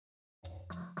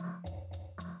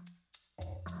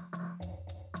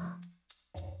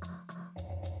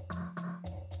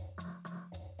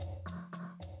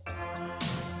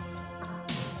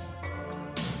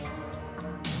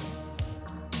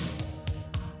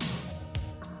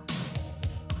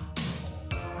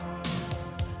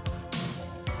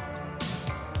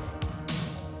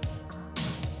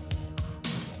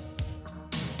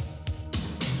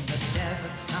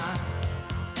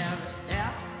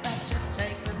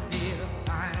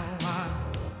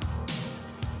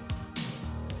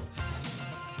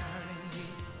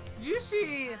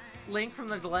see Link from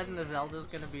the Legend of Zelda is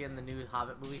going to be in the new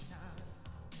Hobbit movie?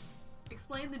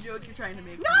 Explain the joke you're trying to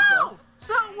make. No!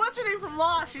 So, what's her name from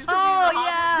Lost? She's going to be in the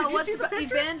Hobbit. Did you see the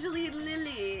picture? Evangeline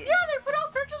Lilly. Yeah, they put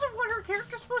out pictures of what her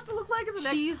character's supposed to look like in the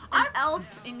next... She's an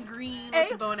elf in green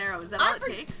with a bow and arrow. Is that all it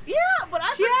takes? Yeah, but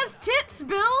She has tits,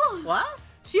 Bill! What?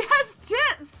 She has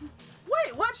tits!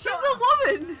 Wait, what? She's a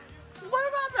woman! What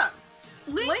about that?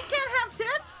 Link can't have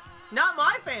tits? Not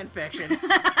my fan fiction.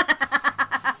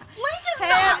 Link is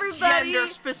not gender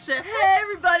specific. Hey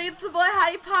everybody, it's the Boy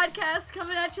Howdy Podcast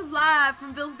coming at you live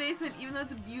from Bill's basement, even though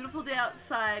it's a beautiful day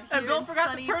outside here in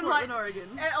sunny Portland, Oregon.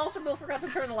 And also Bill forgot to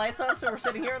turn the lights on, so we're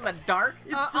sitting here in the dark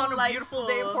on a beautiful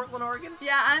day in Portland, Oregon.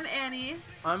 Yeah, I'm Annie.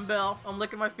 I'm Bill. I'm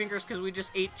licking my fingers because we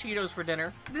just ate Cheetos for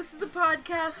dinner. This is the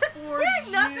podcast for We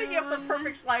had nothing if the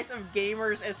perfect slice of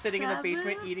gamers and sitting in the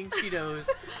basement eating Cheetos,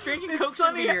 drinking Cokes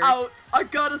and beers. Out. I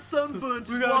got a sunburn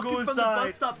just walking from the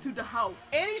bus stop to the house.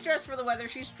 Annie's dressed for the weather.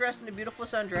 She's dressed in a beautiful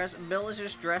sundress. Bill is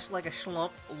just dressed like a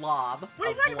schlump lob. What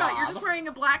are you talking about? You're just wearing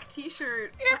a black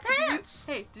t-shirt. And pants.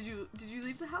 Did you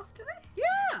leave the house today?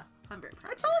 Yeah. I'm very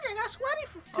proud. I told you I got sweaty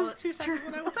for two seconds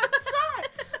when I went outside.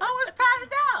 I was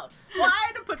passed out. Well, I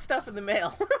had to put stuff in the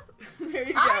mail. There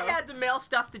you go. I had to mail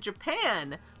stuff to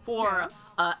Japan for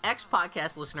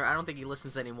ex-podcast listener. I don't think he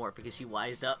listens anymore because he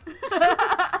wised up.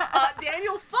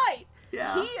 Daniel Fight.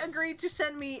 Yeah. He agreed to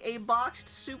send me a boxed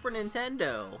Super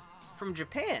Nintendo from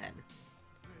Japan.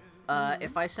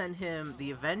 If I send him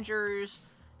the Avengers,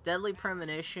 Deadly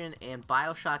Premonition, and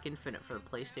BioShock Infinite for the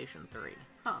PlayStation 3.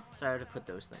 Huh. So I had to put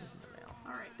those things in the mail.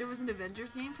 Alright. There was an Avengers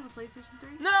game for the PlayStation 3?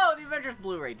 No, the Avengers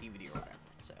Blu-ray DVD or whatever.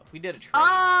 So we did a trade.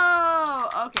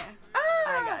 Oh, okay.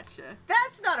 I gotcha.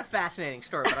 That's not a fascinating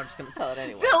story, but I'm just going to tell it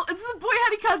anyway. Bill, it's the Boy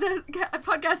Howdy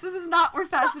podcast. This is not where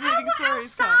fascinating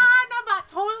stories come. I bought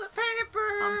toilet paper.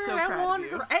 I'm so proud of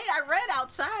you. Hey, I read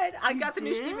outside. I got the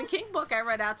new Stephen King book. I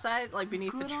read outside, like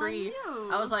beneath the tree.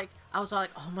 You. I was like,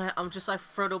 oh man, I'm just like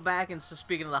Frodo Baggins. So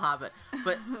speaking of the Hobbit,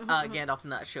 but Gandalf did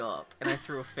not show up, and I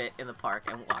threw a fit in the park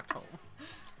and walked home.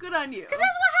 Good on you. Because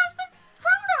that's what happens to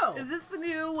Frodo. Is this the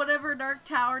new whatever Dark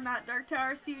Tower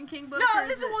Stephen King book? No,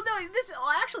 this is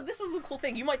actually this is the cool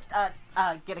thing. You might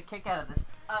get a kick out of this.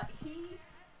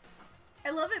 I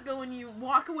love it, Bill, when you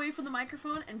walk away from the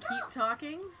microphone and keep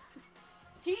talking.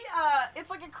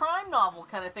 It's like a crime novel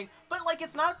kind of thing, but like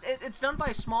it's not. It's done by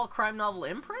a small crime novel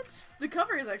imprint. The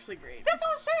cover is actually great. That's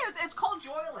what I'm saying. It's called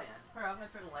Joyland. Here, I'm gonna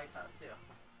turn the lights on too.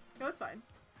 No, it's fine.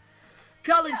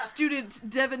 College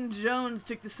student Devin Jones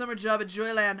took the summer job at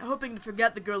Joyland, hoping to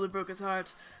forget the girl who broke his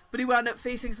heart. But he wound up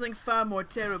facing something far more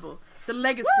terrible. The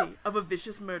legacy of a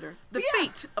vicious murder. The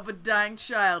fate of a dying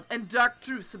child. And dark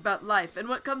truths about life and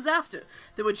what comes after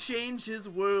that would change his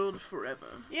world forever.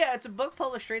 Yeah, it's a book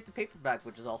published straight to paperback,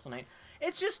 which is also nice.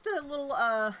 It's just a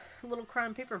little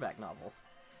crime paperback novel.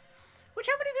 Which,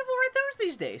 how many people write those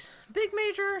these days? Big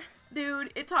major...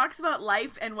 Dude, it talks about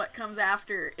life and what comes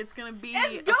after. It's gonna be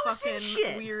a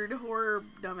fucking weird horror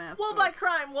dumbass Well, book. by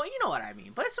crime, well, you know what I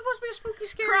mean. But it's supposed to be a spooky,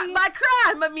 scary... By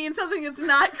crime, I mean something that's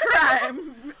not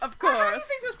crime, of course. How do you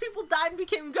think those people died and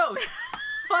became ghosts?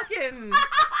 Fucking...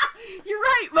 You're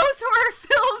right, most horror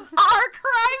films are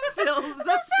crime films.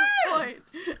 That's the what I'm saying.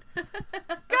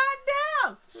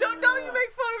 Goddamn! So don't you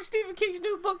make fun of Stephen King's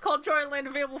new book called Joyland,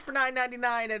 available for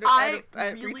 $9.99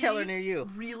 at a retailer near you.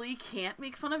 I really can't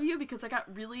make fun of you because I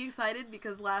got really excited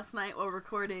because last night while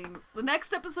recording the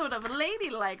next episode of a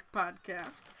Ladylike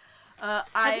podcast, have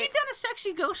you done a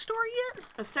sexy ghost story yet?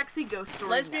 A sexy ghost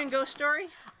story. Lesbian ghost story?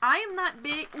 I am not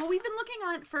big. Well, we've been looking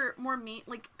on for more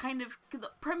the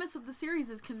premise of the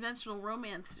series is conventional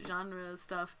romance genre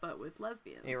stuff, but with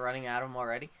lesbians. You're running out of them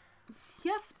already?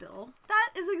 Yes, Bill. That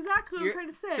is exactly what I'm trying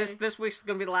to say. This week's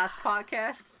going to be the last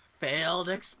podcast. Failed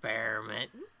experiment.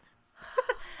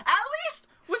 At least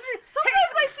with your...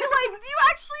 Sometimes I feel like, do you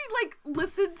actually,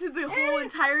 listen to the whole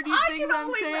entirety of things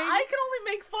I'm saying? I can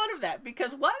only make fun of that,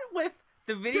 because what with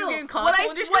the video game console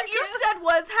industry... What you said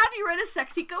was, have you read a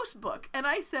sexy ghost book? And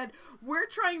I said, we're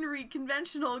trying to read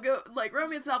conventional,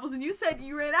 romance novels, and you said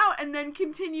you ran out and then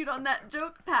continued on that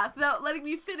joke path without letting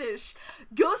me finish.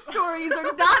 Ghost stories are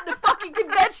not the fucking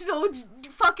conventional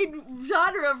fucking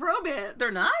genre of romance.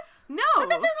 They're not? No. I thought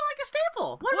they were like a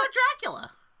staple. What about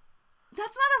Dracula?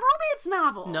 That's not a romance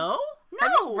novel. No? No.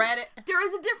 Have you read it? There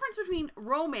is a difference between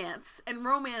romance and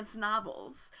romance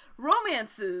novels.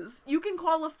 Romances, you can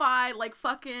qualify like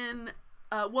fucking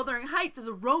Wuthering Heights as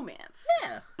a romance.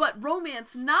 Yeah. But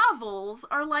romance novels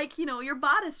are like, your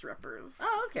bodice rippers.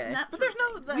 Oh, okay. But there's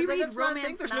no... we read that's not a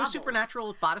thing? There's novels. no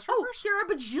supernatural bodice rippers? There are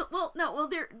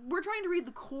we're trying to read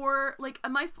the core,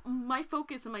 my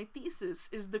focus and my thesis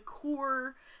is the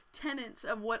core tenets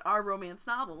of what are romance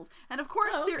novels. And of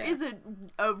course, there is a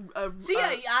See,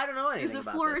 I don't know anything there's a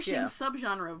about flourishing this,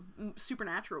 subgenre of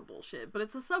supernatural bullshit, but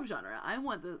it's a subgenre. I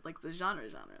want the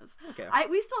genres. Okay.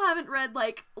 We still haven't read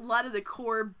like a lot of the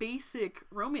core basic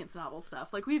romance novel stuff.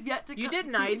 Like we've yet to. You did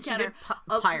knights. You did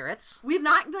pirates. We've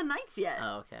not done knights yet.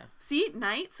 Oh, okay. See,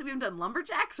 knights. We haven't done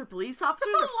lumberjacks or police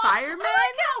officers or firemen. I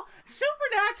like how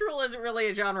supernatural isn't really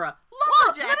a genre.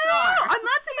 Lumberjacks no. are. I'm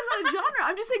not saying it's not a genre.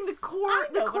 I'm just saying the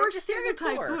core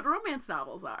stereotypes of what romance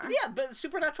novels are. Yeah, but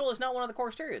supernatural is not one of the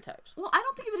core stereotypes. Well, I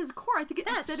don't think of it as a core. I think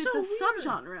it's a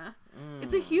subgenre.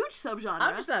 It's a huge subgenre.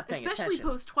 I'm just not paying especially attention.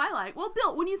 post Twilight. Well,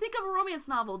 Bill, when you think of a romance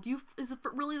novel, is it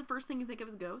really the first thing you think of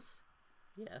is ghosts?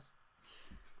 Yes.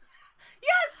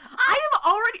 Yes, I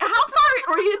am already. How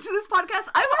far are you into this podcast?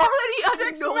 I'm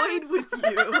already annoyed with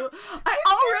you. I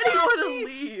already want to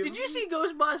leave. Did you see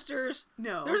Ghostbusters?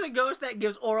 No. There's a ghost that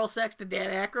gives oral sex to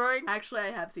Dan Aykroyd. Actually,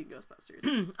 I have seen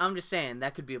Ghostbusters. I'm just saying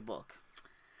that could be a book.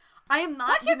 I am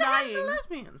not denying.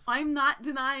 Lesbians. I'm not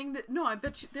denying that. No, I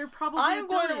bet you they're probably. I'm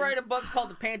going to write a book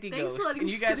called The Panty Ghost, and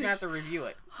you guys are going to have to review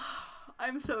it.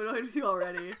 I'm so annoyed with you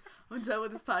already. I'm done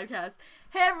with this podcast.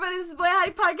 Hey everybody, this is Boy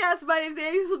Howdy Podcast. My name's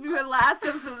Andy. This will be my last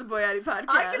episode of the Boy Howdy Podcast.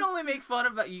 I can only make fun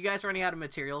of you guys running out of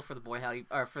material for the Boy Howdy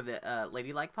or for the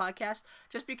Ladylike podcast,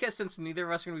 just because since neither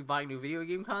of us are going to be buying new video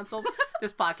game consoles,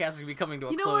 this podcast is going to be coming to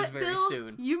a close very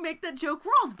soon. You make that joke.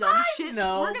 We're all dumb shits.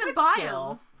 We're going to buy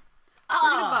them. We're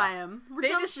gonna buy them. We're they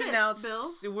dumb just shits, announced.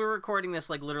 Bill. We're recording this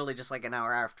like literally just like an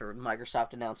hour after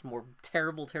Microsoft announced more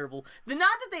terrible. Not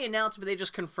that they announced, but they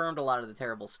just confirmed a lot of the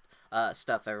terrible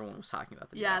stuff everyone was talking about.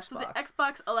 So the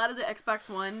Xbox, a lot of the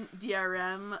Xbox One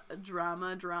DRM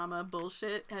drama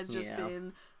bullshit has just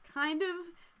been kind of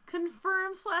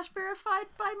confirmed / verified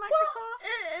by Microsoft.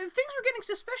 Well, things were getting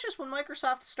suspicious when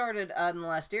Microsoft started in the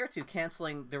last day or two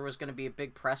canceling. There was going to be a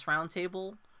big press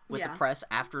roundtable with the press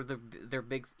after their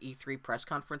big E3 press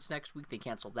conference next week. They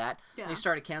canceled that. Yeah. They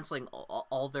started canceling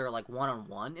all their like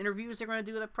one-on-one interviews they're going to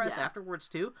do with the press afterwards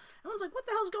too. Everyone's like, what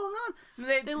the hell's going on? And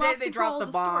they dropped the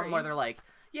bomb where they're like,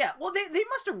 yeah, well, they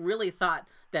must have really thought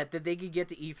that they could get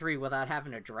to E3 without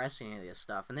having to address any of this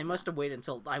stuff. And they must have waited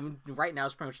until, right now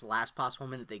is pretty much the last possible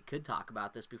minute they could talk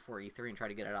about this before E3 and try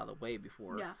to get it out of the way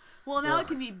before. Yeah. Well, now it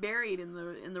can be buried in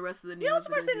the rest of the news. I'm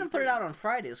surprised they didn't put it out on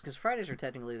Fridays, because Fridays are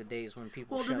technically the days when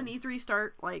people doesn't E3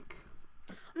 start, like...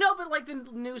 No, but like the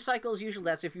news cycles usually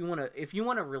that's if you want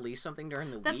to release something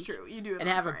during the week. That's true. You do it and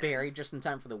have it buried just in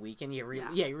time for the weekend. You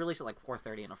release it like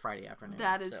 4:30 on a Friday afternoon.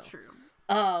 That is true.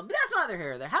 But that's neither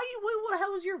here nor there.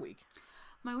 How was your week?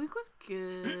 My week was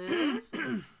good.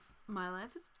 My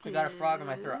life is good. I got a frog in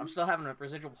my throat. I'm still having a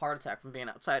residual heart attack from being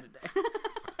outside today.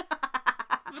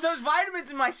 Those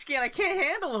vitamins in my skin, I can't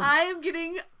handle them.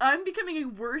 I'm becoming a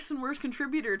worse and worse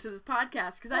contributor to this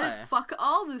podcast because I did fuck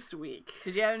all this week.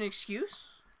 Did you have an excuse?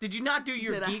 Did you not do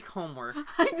your geek homework?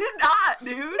 I did not,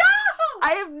 dude. No!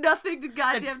 I have nothing to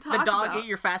goddamn talk about. The dog ate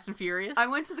your Fast and Furious? I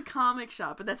went to the comic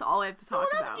shop, and that's all I have to talk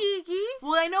about. That's geeky.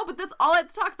 Well, I know, but that's all I have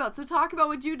to talk about. So talk about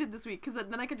what you did this week, because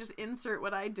then I could just insert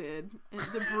what I did in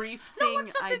the brief thing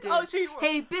I did.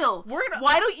 Hey, Bill,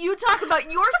 why don't you talk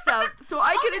about your stuff so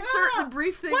I can insert the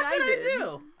brief thing I did? What did I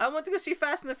do? I went to go see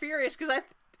Fast and the Furious because the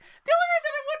only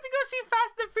reason I went to go see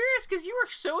Fast and the Furious because you were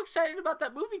so excited about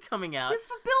that movie coming out. Yes,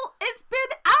 but Bill, it's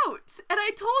been out, and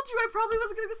I told you I probably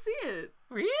wasn't going to go see it.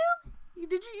 Really?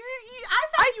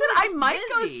 I said I might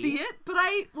go see it, but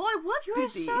I was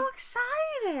busy. You were so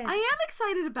excited. I am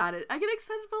excited about it. I get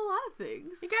excited about a lot of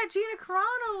things. You got Gina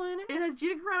Carano in it. It has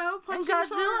Gina Carano punching and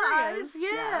Godzilla eyes.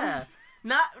 Yeah.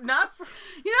 Not for...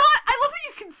 You know what? I love that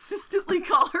you consistently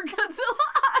call her Godzilla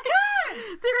eyes. Good.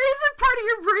 There is a part of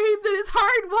your brain that is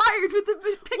hardwired with the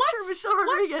picture of Michelle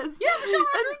Rodriguez. Yeah, Michelle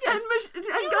Rodriguez.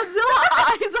 And Godzilla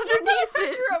eyes underneath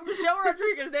it. Picture of Michelle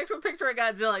Rodriguez next to a picture of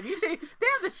Godzilla, and you say they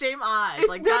have the same eyes.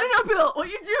 Like no, Bill. What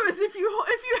you do is if you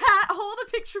hold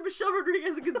a picture of Michelle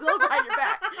Rodriguez and Godzilla behind your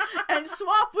back, and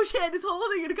swap which hand is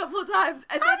holding it a couple of times,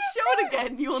 and then show it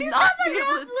again, you will not be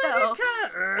able to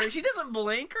tell. She doesn't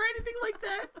blink or anything like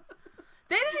that.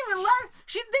 They didn't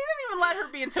even let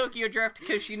her be in Tokyo Drift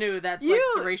because she knew that's like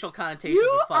the racial connotations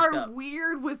were fucked up. You are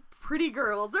weird with pretty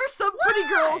girls. There's some pretty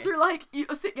girls who are like,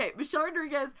 okay, Michelle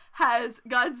Rodriguez has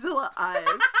Godzilla eyes.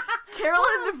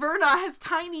 Carolyn Naverna has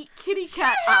tiny kitty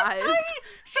cat eyes.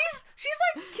 She's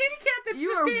like kitty cat that's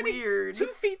just standing weird. 2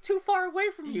 feet too far away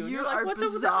from you. You're like, what's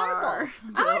bizarre, over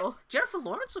the eyeballs? Jennifer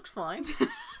Lawrence looks fine.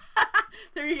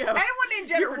 There you go. Anyone named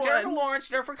Jennifer Lawrence,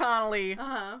 Jennifer Connelly.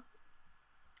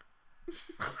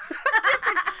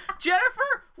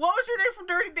 Jennifer, what was her name from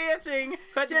Dirty Dancing?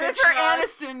 Jennifer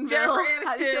Aniston. Jennifer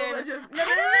How do you feel Aniston. about Jennifer? No.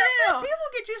 People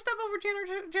get juiced up over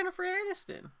Jennifer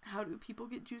Aniston. How do people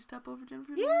get juiced up over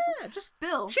Jennifer Aniston? Yeah, just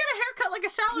Bill. She had a haircut like a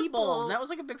salad bowl. And that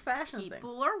was like a big fashion thing.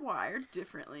 People are wired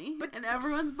differently, and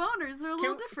everyone's boners are a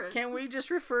little different. Can we just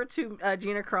refer to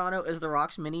Gina Carano as The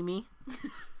Rock's mini-me?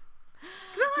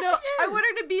 No, I want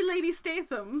her to be Lady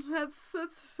Statham.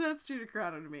 That's Gina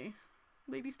Carano to me.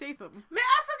 Lady Statham. Man,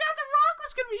 I forgot The Rock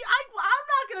was gonna be. I'm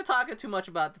not gonna talk too much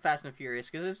about the Fast and Furious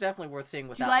because it's definitely worth seeing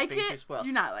without being too spoiled. Do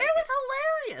you not like it? It was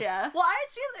hilarious. Yeah. Well, I had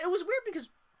seen. It was weird because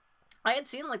I had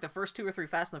seen like the first 2 or 3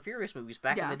 Fast and the Furious movies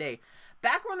back in the day,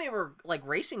 back when they were like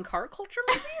racing car culture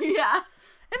movies. Yeah.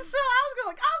 And so I was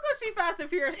going I'll go see Fast and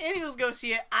Furious. Andy was go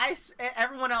see it.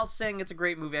 Everyone else saying it's a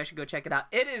great movie. I should go check it out.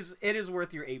 It is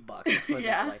worth your $8. Let's put it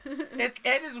that way.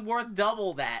 It is worth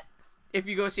double that if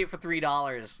you go see it for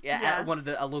 $3. At one of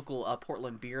the local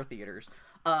Portland beer theaters.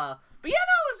 But yeah,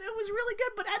 no, it was really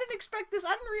good. But I didn't expect this.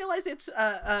 I didn't realize it's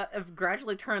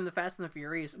gradually turned the Fast and the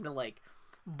Furious into like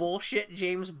bullshit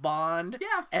James Bond,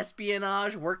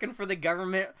 espionage, working for the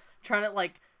government, trying to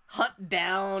like hunt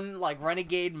down like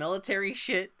renegade military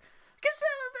shit. Because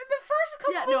the first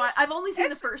couple movies, I've only seen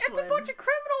the first one. It's a bunch of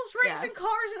criminals racing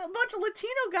cars and a bunch of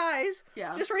Latino guys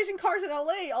just racing cars in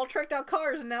LA, all tricked out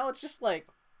cars, and now it's just like,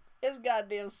 it's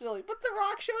goddamn silly. But The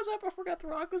Rock shows up. I forgot The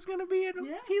Rock was going to be in him.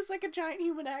 Yeah. He's like a giant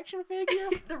human action figure.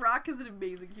 The Rock is an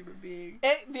amazing human being.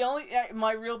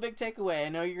 My real big takeaway, I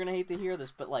know you're going to hate to hear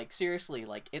this, but like, seriously,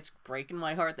 like, it's breaking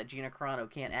my heart that Gina Carano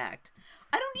can't act.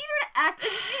 I don't need her to act. I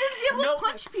just need her to be able to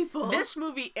punch people. This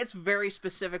movie, it's very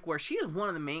specific where she is one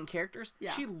of the main characters.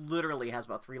 Yeah. She literally has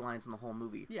about 3 lines in the whole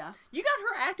movie. Yeah. You got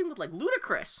her acting with like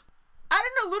Ludacris. I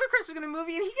didn't know Ludacris was in a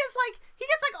movie, and he gets like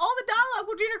all the dialogue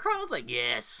with Gina Carano's like,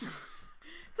 yes.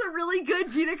 It's a really good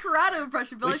Gina Carano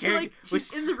impression, but I feel like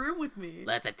she's in the room with me.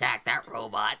 Let's attack that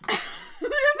robot. There's not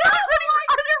really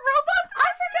are there robots?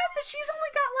 I forgot that she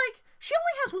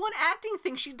only has one acting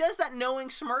thing. She does that knowing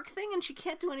smirk thing, and she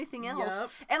can't do anything else. Yep.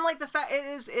 And like the fact it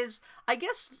is I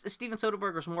guess Steven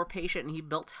Soderbergh was more patient, and he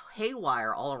built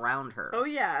haywire all around her. Oh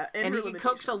yeah, and he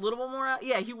coax a little bit more out.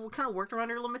 Yeah, he kind of worked around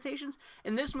her limitations.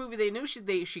 In this movie, they knew she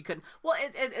couldn't. Well,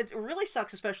 it really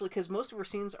sucks, especially because most of her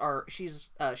scenes are she's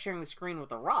sharing the screen with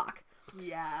The Rock.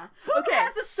 Yeah. Who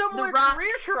has a similar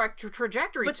career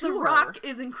trajectory but to her. But The Rock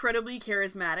is incredibly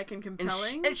charismatic and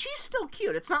compelling. And she's still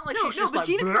cute. It's not like she's just like...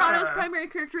 No, but Gina Carano's primary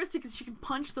characteristic is she can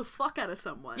punch the fuck out of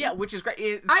someone. Yeah, which is great.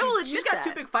 I will admit she's got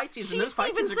 2 big fight scenes, and those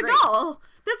fight scenes are great. She's Steven Seagal.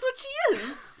 That's what she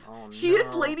is. Oh, no. She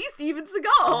is Lady Steven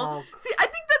Seagal. Oh. See, I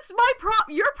think that's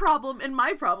your problem and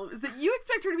my problem is that you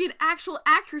expect her to be an actual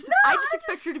actress, and I just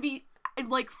expect her to be...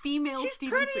 like female Steven Seagal. She's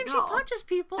pretty and she punches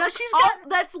people.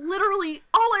 That's literally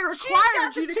all I require. She's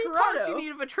got the 2 parts you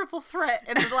need of a triple threat,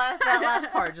 and that last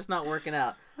part just not working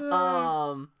out.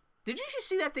 Did you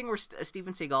see that thing where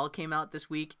Steven Seagal came out this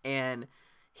week and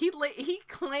he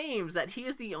claims that he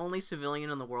is the only civilian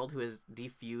in the world who has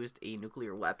defused a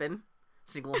nuclear weapon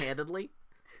single-handedly?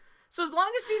 So as long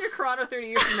as Gina Carano 30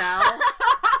 years from now,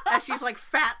 as she's like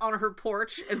fat on her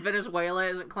porch in Venezuela,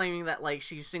 isn't claiming that like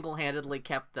she single-handedly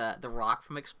kept The Rock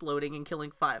from exploding and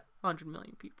killing 500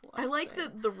 million people. I like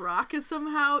that The Rock is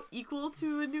somehow equal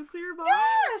to a nuclear bomb.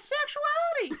 Yeah,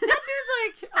 sexuality. That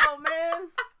dude's like, oh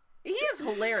man. He is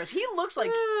hilarious. He looks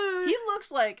like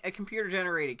a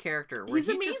computer-generated character. He's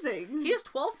amazing. He is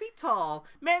 12 feet tall.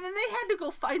 Man, then they had to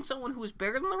go find someone who was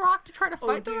bigger than The Rock to try to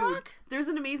fight The Rock. There's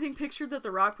an amazing picture that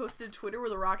The Rock posted to Twitter where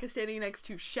The Rock is standing next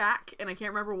to Shaq, and I can't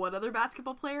remember what other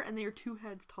basketball player, and they are 2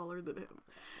 heads taller than him.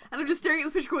 And I'm just staring at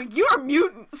this picture going, you are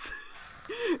mutants!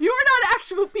 You are not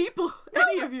actual people,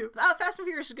 any of you. Fast and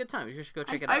Furious is a good time. You should go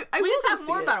check it out. We can talk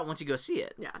more about it once you go see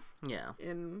it. Yeah. Yeah.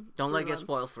 Don't let it get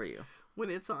spoiled for you. When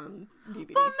it's on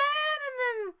DVD. But man, and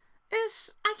then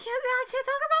I can't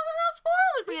talk about without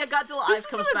spoilers. But yeah, Godzilla Eyes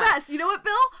comes back. Best. You know what,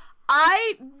 Bill?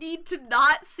 I need to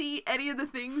not see any of the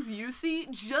things you see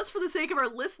just for the sake of our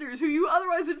listeners who you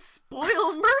otherwise would spoil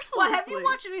mercilessly. Well, have you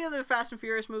watched any other Fast and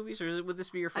Furious movies, or would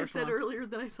this be your first one? I said earlier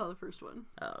that I saw the first one.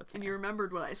 Oh, okay. And you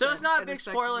remembered what I said. So it's not a big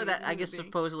spoiler that I guess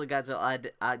supposedly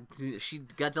Godzilla Eyes. She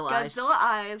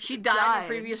died in the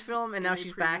previous film, and now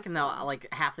she's back, and now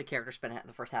like half the characters spent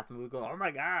the first half of the movie going, oh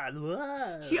my god.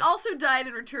 Whoa. She also died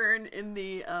in Return in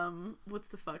the the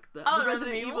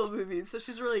Resident Evil movies, so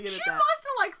she's really good at that. She must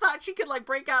have thought she could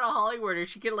break out of Hollywood, or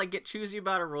she could get choosy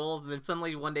about her roles, and then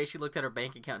suddenly one day she looked at her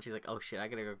bank account and she's like, oh shit, I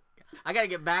gotta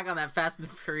get back on that Fast and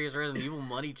the Furious Resident Evil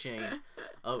money chain.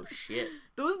 Oh shit.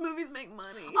 Those movies make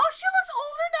money. Oh, she looks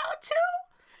older now too.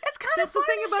 It's kind of funny the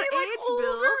thing about age, older,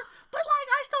 Bill. But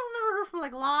I still remember her from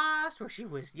like Lost, where she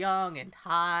was young and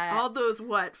hot. All those,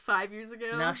 5 years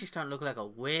ago? Now she's starting to look like a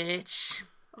witch.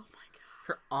 Oh my god.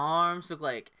 Her arms look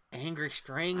like angry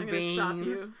string beans. I'm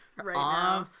gonna stop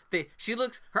you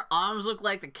Her arms look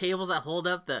like the cables that hold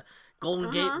up the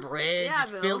Golden Gate Bridge. Yeah,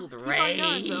 it's Bill. filled with Keep on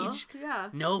going, rage. Bill. Yeah.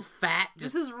 No fat.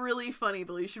 This is really funny,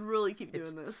 Bill. You should really keep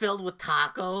doing this. Filled with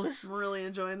tacos. I'm really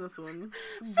enjoying this one.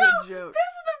 It's a So, good joke. this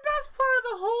is the best part of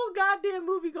the whole goddamn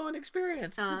movie-going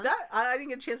experience. I didn't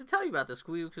get a chance to tell you about this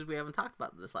because we haven't talked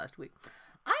about this last week.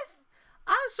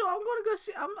 So I'm going to go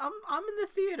see. I'm in the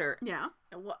theater. Yeah.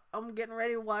 I'm getting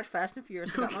ready to watch Fast and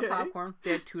Furious. I got my popcorn.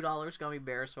 They had $2 gummy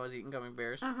bears, so I was eating gummy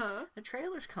bears. The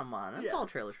trailers come on. It's all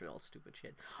trailers for all stupid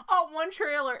shit. Oh, one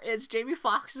trailer is Jamie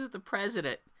Foxx is the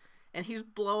president, and he's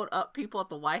blowing up people at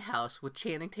the White House with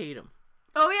Channing Tatum.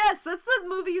 Oh yes, that's the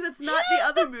movie that's not the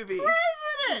other movie.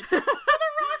 President. The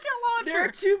rocket launcher. There are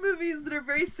two movies that are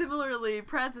very similarly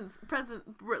present.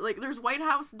 Like there's White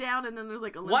House Down, and then there's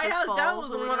like Olympus White House Falls Down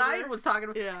was the one I was talking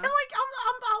about. Yeah. And like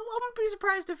I'm gonna be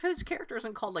surprised if his character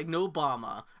isn't called like No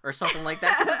Obama or something like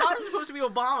that. It's obviously supposed to be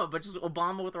Obama, but just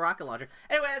Obama with a rocket launcher.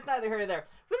 Anyway, that's neither here nor there.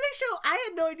 When they show, I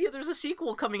had no idea there's a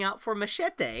sequel coming out for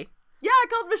Machete. Yeah,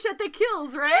 called Machete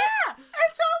Kills, right? Yeah.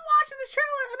 And so I'm watching this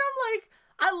trailer, and I'm like,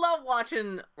 I love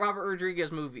watching Robert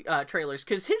Rodriguez movie trailers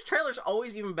because his trailers are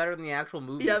always even better than the actual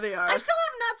movies. Yeah, they are. I still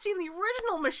have not seen the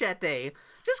original Machete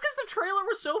just because the trailer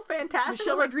was so fantastic.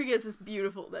 Michelle Rodriguez is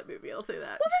beautiful in that movie. I'll say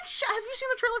that. Well, then, have you seen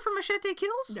the trailer for Machete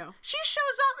Kills? No. She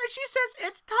shows up and she says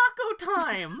it's taco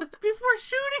time before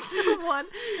shooting someone.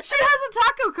 She has a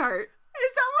taco cart.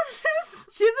 Is that what it is?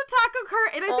 She has a taco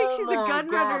cart, and I think she's a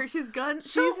gun runner. She's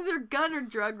So- either gun or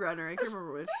drug runner. I can't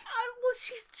remember which. Well,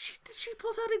 she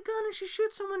pulls out a gun and she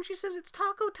shoots someone. And she says it's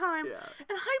taco time, Yeah.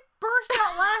 and I burst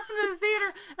out laughing in the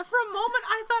theater. And for a moment,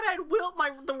 I thought I'd willed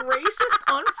the racist,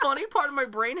 unfunny part of my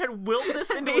brain had willed this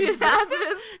into Made it existence.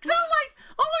 happen. Because I'm like,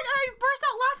 oh my god! I burst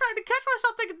out laughing. I had to catch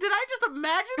myself thinking, did I just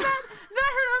imagine that? Then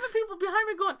I heard other people behind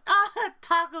me going,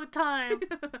 taco time.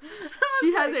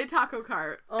 She has a taco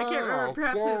cart. I can't remember.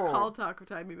 Perhaps it was God. called Taco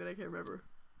Time, but I can't remember.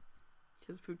 She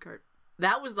has a food cart.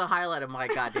 That was the highlight of my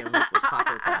goddamn week was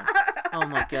taco time. Oh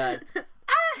my god. I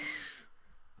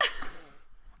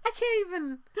can't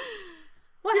even.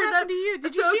 What happened to you?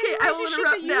 Did you see any racist shit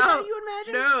that you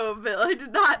imagined? No, Bill, I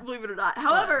did not, believe it or not.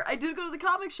 However, I did go to the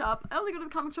comic shop. I only go to the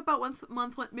comic shop about once a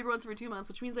month, maybe once every 2 months,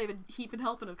 which means I have a heap and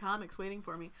helping of comics waiting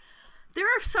for me. There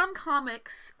are some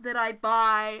comics that I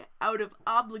buy out of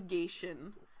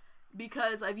obligation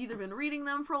because I've either been reading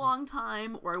them for a long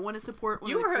time or I want to support one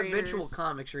of the creators. You are a habitual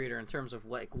comics reader in terms of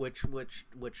like which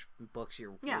books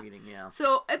you're reading, yeah.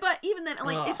 So, but even then,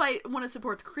 like, if I want to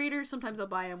support the creators, sometimes I'll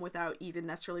buy them without even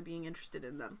necessarily being interested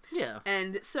in them. Yeah.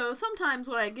 And so sometimes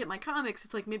when I get my comics,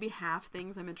 it's like maybe half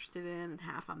things I'm interested in and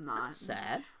half I'm not. That's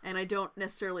sad. And I don't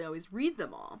necessarily always read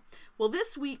them all. Well,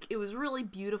 this week it was really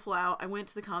beautiful out. I went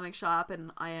to the comic shop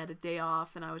and I had a day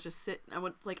off and I was just sitting. I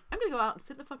went like, I'm going to go out and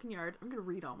sit in the fucking yard. I'm going to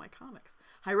read all my comics.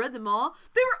 I read them all.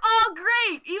 They were all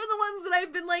great. Even the ones that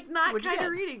I've been like not kind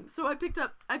of reading. So I've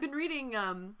been reading,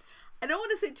 I don't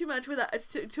want to say too much without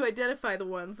to identify the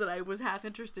ones that I was half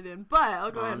interested in, but I'll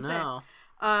go ahead and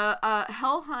say.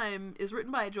 Helheim is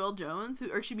written by Joel Jones,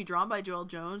 drawn by Joel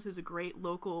Jones, who's a great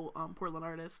local Portland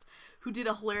artist, who did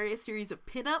a hilarious series of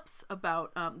pinups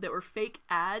about that were fake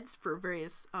ads for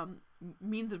various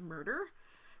means of murder,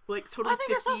 like totally. I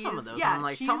think 50s. I saw some of those on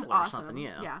like she's Tumblr awesome. or something.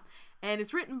 Yeah, and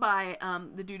it's written by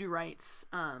the dude who writes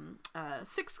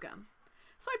Six Gun.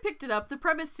 So I picked it up. The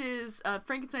premise is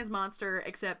Frankenstein's monster,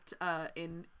 except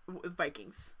in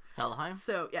Vikings. Helheim.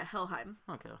 So yeah, Helheim.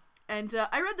 Okay. And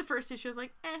I read the first issue. I was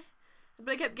like,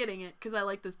 but I kept getting it because I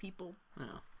like those people.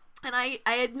 Yeah. And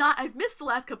I've missed the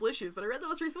last couple issues, but I read the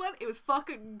most recent one. It was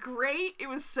fucking great. It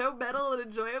was so metal and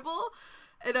enjoyable.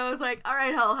 And I was like, all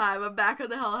right, Helheim, I'm back on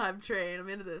the Helheim train. I'm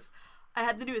into this. I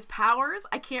had the newest Powers.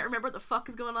 I can't remember what the fuck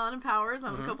is going on in Powers.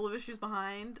 I'm a couple of issues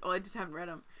behind. Oh, I just haven't read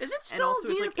them. Is it still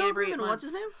Dina Pilgrim and what's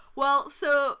his name? Well,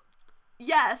 so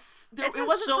yes, it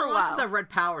wasn't so for a while. long since I've read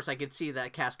Powers, I could see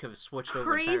that cast could have switched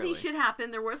over entirely. Crazy shit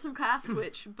happened. There was some cast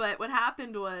switch, but what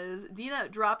happened was Dina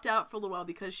dropped out for a little while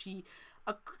because she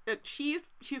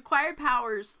acquired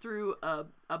Powers through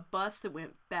a bus that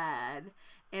went bad.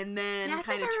 And then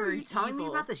kind of turned evil. Telling me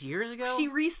about this years ago. She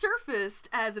resurfaced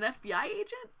as an FBI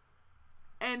agent,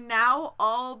 and now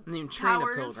all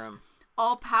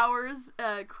Powers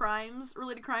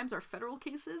related crimes are federal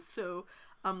cases. So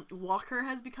Walker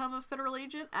has become a federal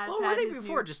agent. Were they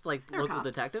before just like local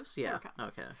detectives? Yeah.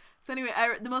 Okay. So anyway,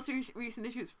 the most recent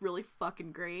issue is really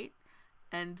fucking great.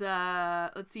 And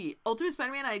let's see, Ultimate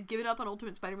Spider-Man. I had given up on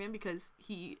Ultimate Spider-Man because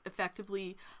he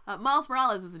effectively Miles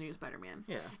Morales is the new Spider-Man.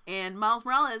 Yeah. And Miles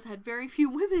Morales had very few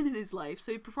women in his life,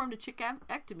 so he performed a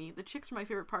chick-ectomy. The chicks were my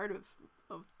favorite part of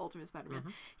Ultimate Spider-Man.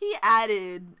 He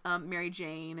added Mary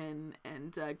Jane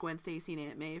and Gwen Stacy and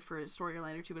Aunt May for a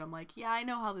storyline or two, but I'm like, yeah, I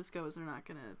know how this goes. They're not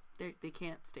gonna, they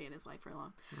can't stay in his life very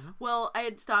long. Well, I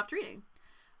had stopped reading.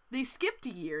 They skipped a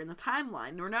year in the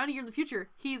timeline. We're now a year in the future.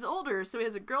 He's older, so he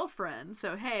has a girlfriend.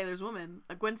 So, hey, there's a woman.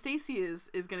 Gwen Stacy is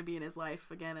going to be in his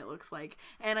life again, it looks like.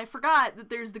 And I forgot that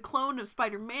there's the clone of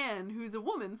Spider-Man, who's a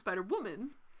woman,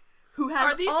 Spider-Woman, who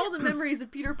has all the memories of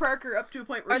Peter Parker up to a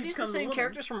point where he becomes a woman. Are these the same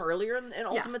characters from earlier in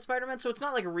Ultimate Spider-Man? So it's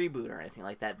not like a reboot or anything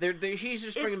like that. He's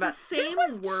just bringing back... It's the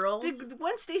same world. Did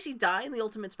Gwen Stacy die in the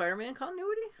Ultimate Spider-Man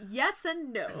continuity? Yes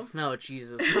and no. No,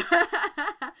 Jesus.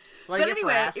 But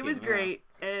anyway, it was great.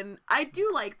 And I do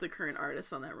like the current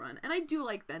artists on that run. And I do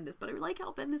like Bendis, but I like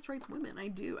how Bendis writes women. I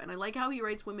do. And I like how he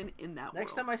writes women in that world.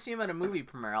 Next time I see him at a movie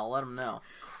premiere, I'll let him know.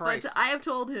 Christ. But I have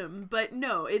told him, but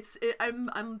no,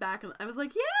 I'm back. I was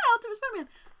like, yeah, Ultimate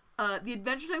Spider-Man. The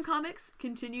Adventure Time comics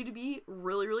continue to be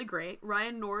really, really great.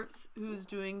 Ryan North, who's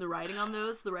doing the writing on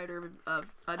those, the writer of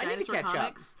Dinosaur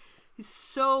Comics,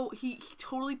 he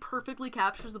totally perfectly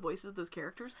captures the voices of those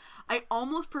characters. I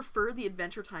almost prefer the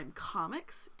Adventure Time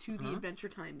comics to the Adventure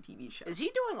Time TV show. Is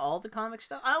he doing all the comic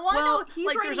stuff? I know,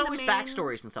 like, there's always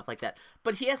backstories and stuff like that,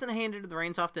 but he hasn't handed the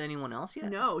reins off to anyone else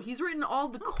yet? No, he's written all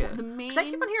the the main... Because I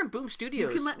keep on hearing Boom Studios.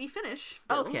 You can let me finish,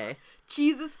 Bill. Okay.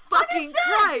 Jesus fucking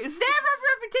Christ! They have a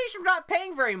reputation for not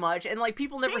paying very much, and, like,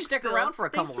 people never stick around for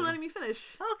a couple of... Thanks for letting me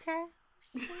finish. Okay.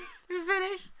 You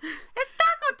finish. It's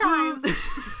taco time.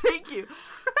 Thank you.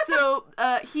 So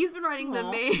he's been writing the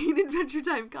main Adventure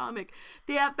Time comic.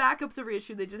 They have backups every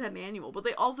issue. They just had an annual, but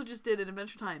they also just did an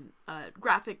Adventure Time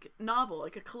graphic novel,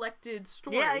 like a collected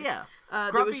story. Yeah.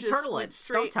 Grumpy Turtle at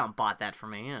Stonetown bought that for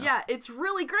me. Yeah, it's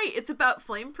really great. It's about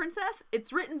Flame Princess.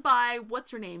 It's written by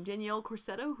what's her name, Danielle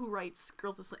Corsetto, who writes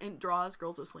and draws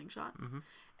Girls with Slingshots.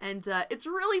 And it's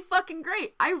really fucking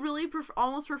great. I really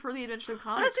almost prefer the Adventure Time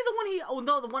comics. Honestly,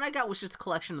 the one I got was just a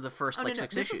collection of the first 6 issues.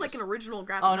 This was like an original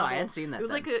graphic novel. Oh no, I hadn't seen that.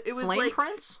 It was Flame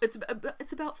Prince.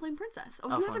 It's about Flame Princess.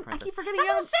 Oh, you haven't. Princess. I keep forgetting. That's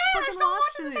you what I'm saying. I still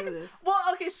watching the second. Well,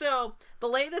 okay, so the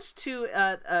latest two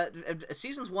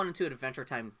seasons 1 and 2 of Adventure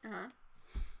Time.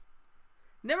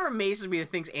 Never amazes me the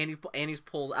things Annie's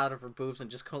pulled out of her boobs and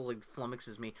just totally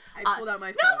flummoxes me. I pulled out my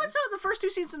phone. No, but so the first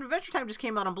 2 seasons of Adventure Time just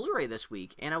came out on Blu-ray this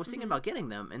week, and I was thinking about getting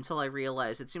them until I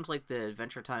realized it seems like the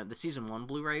Adventure Time, the season 1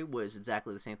 Blu-ray was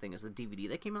exactly the same thing as the DVD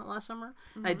that came out last summer.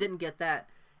 And I didn't get that,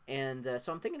 and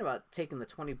so I'm thinking about taking the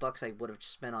 $20 I would have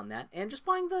spent on that and just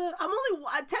buying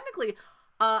technically.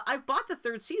 I've bought the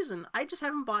 3rd season. I just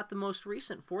haven't bought the most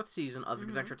recent 4th season of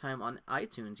Adventure Time on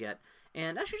iTunes yet.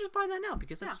 And I should just buy that now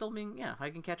because that's still being,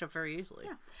 I can catch up very easily.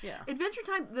 Yeah. Adventure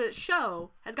Time, the show,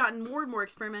 has gotten more and more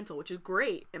experimental, which is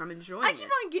great, and I'm enjoying it. I keep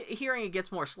on hearing it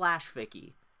gets more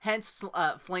slash-ficky, hence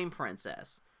Flame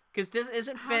Princess. Because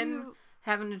isn't Finn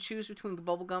having to choose between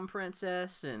Bubblegum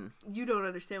Princess and... You don't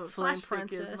understand what Flame slash-fic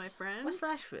Princess is, my friend. What's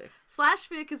slash-fic?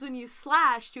 Slash-fic is when you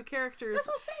slash 2 characters... That's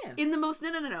what I'm saying. In the most...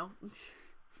 No.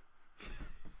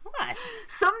 What?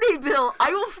 Someday, Bill, I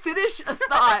will finish a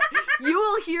thought. You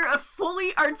will hear a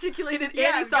fully articulated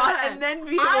Annie thought and then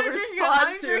be able to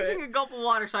respond to it. I'm drinking a gulp of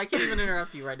water, so I can't even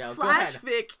interrupt you right now. Slash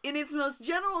fic, in its most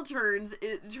general terms,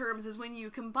 is when you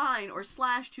combine or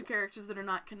slash 2 characters that are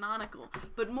not canonical.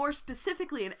 But more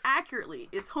specifically and accurately,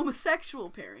 it's homosexual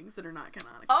pairings that are not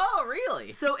canonical. Oh,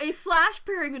 really? So a slash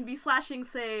pairing would be slashing,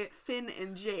 say, Finn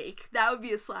and Jake. That would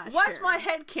be a slash What's pairing. my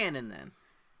headcanon then?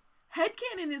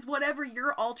 Headcanon is whatever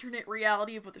your alternate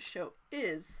reality of what the show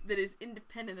is that is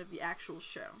independent of the actual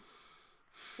show.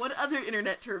 What other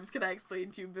internet terms can I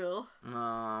explain to you, Bill?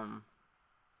 I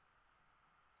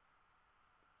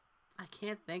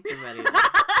can't think of any.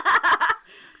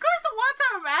 Of course, the one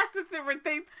time I'm asked to think of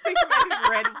anything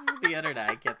random from the internet,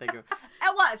 I can't think of.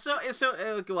 And what? So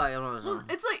why? Well,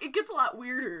 it's like it gets a lot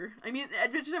weirder. I mean,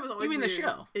 Adventure Time was always. You mean weird. the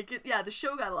show? The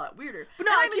show got a lot weirder. But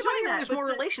no, I keep on hearing there's more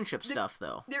relationship stuff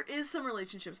though. There is some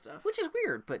relationship stuff, which is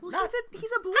weird, but well, not.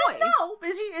 He's a boy. I know.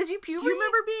 Is he puberty? Do you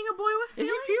remember being a boy with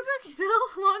feelings? Is he puberty?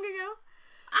 Bill, long ago.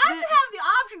 I didn't have the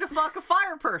option to fuck a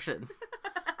fire person.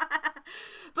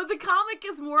 But the comic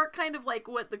is more kind of like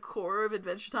what the core of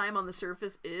Adventure Time on the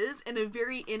surface is, in a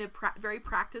very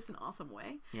practiced and awesome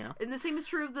way. Yeah. And the same is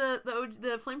true of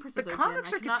the Flame Princess. The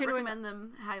comics are continuing. I recommend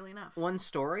them highly enough. One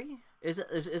story? Is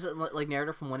it like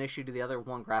narrative from one issue to the other,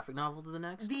 one graphic novel to the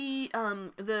next?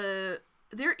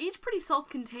 they're each pretty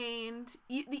self-contained.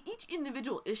 Each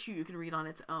individual issue you can read on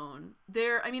its own.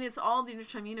 It's all the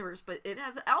Adventure Time universe, but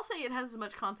I'll say it has as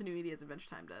much continuity as Adventure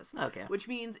Time does. Okay. Which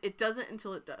means it doesn't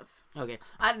until it does. Okay.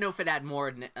 I don't know if it had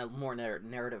more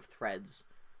narrative threads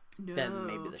than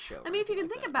maybe the show. I mean, if you can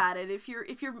think about it, if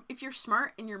you're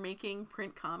smart and you're making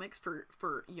print comics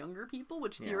for younger people,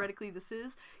 which theoretically this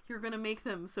is, you're gonna make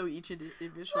them so each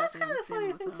individual. Well, that's kind of the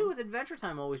funny thing too with Adventure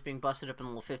Time always being busted up in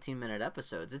little 15-minute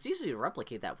episodes. It's easy to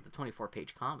replicate that with a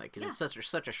 24-page comic because it's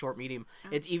such a short medium.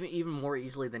 Yeah. It's even more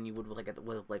easily than you would with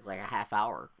like a half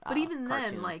hour. But even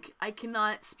cartoon. Then, like, I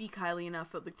cannot speak highly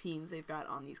enough of the teams they've got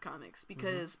on these comics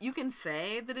because you can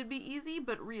say that it'd be easy,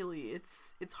 but really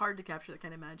it's hard to capture that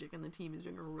kind of magic. And the team is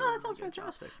doing a really, that sounds really good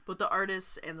fantastic. job. Both the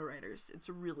artists and the writers. It's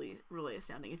really, really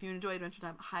astounding. If you enjoy Adventure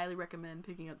Time, highly recommend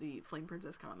picking up the Flame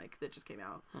Princess comic that just came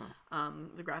out.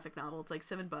 The graphic novel. It's like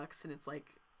 $7 and it's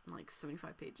like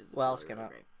 75 pages. It's what else really, came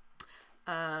really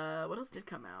out? What else did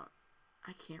come out?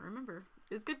 I can't remember.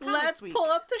 It was good comics Let's week. pull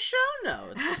up the show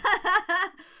notes.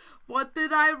 What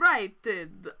did I write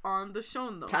on the show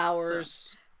notes?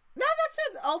 Powers. No, that's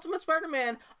it. Ultimate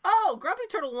Spider-Man. Oh, Grumpy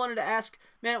Turtle wanted to ask...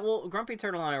 Man, well, Grumpy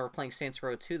Turtle and I were playing Saints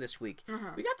Row 2 this week.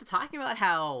 We got to talking about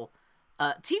how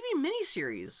TV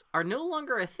miniseries are no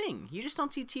longer a thing. You just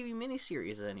don't see TV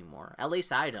miniseries anymore. At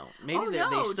least I don't. Maybe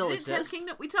they still exist.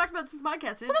 Kingdom, we talked about this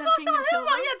podcast. Well, that's what I was talking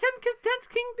about. Yeah, 10th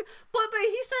Kingdom. But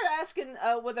he started asking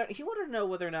whether... He wanted to know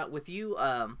whether or not, with you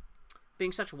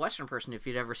being such a Western person, if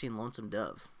you'd ever seen Lonesome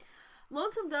Dove.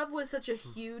 Lonesome Dove was such a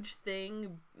huge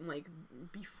thing, like,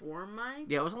 before my...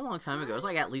 Yeah, it was a long time ago. It was,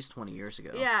 like, at least 20 years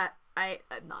ago. Yeah,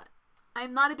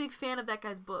 I'm not a big fan of that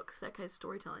guy's books, that guy's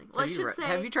storytelling. Well,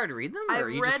 Have you tried to read them, or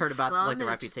you just heard about, like, the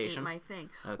reputation? My thing.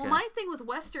 Okay. Well, my thing with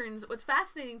Westerns, what's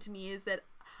fascinating to me is that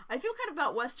I feel kind of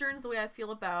about Westerns the way I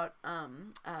feel about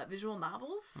visual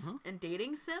novels and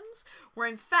dating sims, where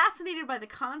I'm fascinated by the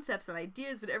concepts and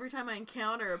ideas, but every time I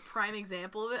encounter a prime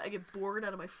example of it, I get bored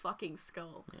out of my fucking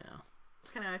skull. Yeah.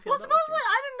 That's kind of how I feel. Well, supposedly,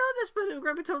 I didn't know this, but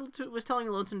Grumpy Turtle was telling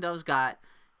me Lonesome Dove's got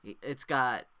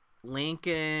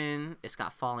Lincoln, it's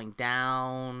got Falling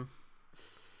Down,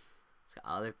 it's got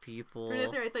other people. For a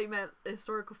minute there, I thought you meant a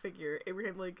historical figure,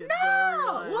 Abraham Lincoln. No!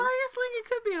 Well, I guess Lincoln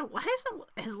could be in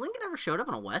a... Has Lincoln ever showed up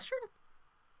in a Western?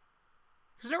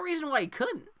 There's no reason why he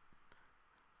couldn't.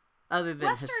 Other than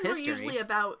Westerns his history. are usually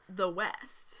about the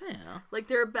West. Yeah. Like,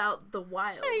 they're about the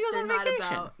wild. So he goes they're on not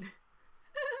vacation. about...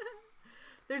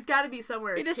 There's got to be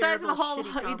somewhere. He decides to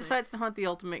hunt the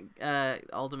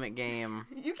ultimate game.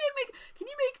 Can you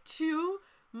make 2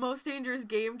 Most Dangerous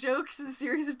Game jokes in a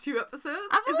series of 2 episodes?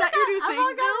 Is that your new thing? I've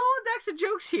only got a Rolodex of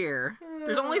jokes here.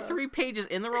 There's only 3 pages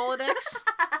in the Rolodex.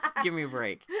 Give me a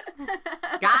break.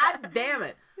 God damn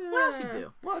it! What else you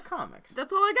do? What comics?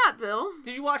 That's all I got, Bill.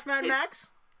 Did you watch Mad Max?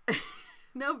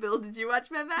 No, Bill. Did you watch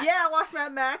Mad Max? Yeah, I watched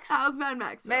Mad Max. How's Mad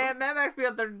Max, Bill? Man, Mad Max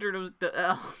Beyond Thunderdome.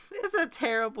 It's a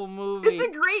terrible movie. It's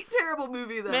a great, terrible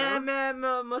movie, though.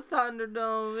 My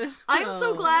Thunderdome. I'm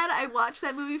so glad I watched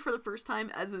that movie for the first time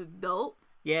as an adult.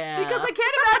 Yeah. Because I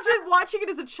can't imagine watching it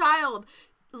as a child,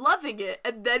 loving it,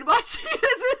 and then watching it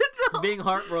as an adult. Being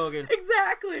heartbroken.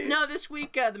 Exactly. No, this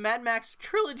week, the Mad Max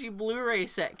Trilogy Blu-ray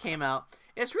set came out.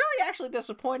 It's really actually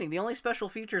disappointing. The only special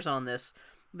features on this...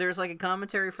 There's like a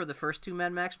commentary for the first 2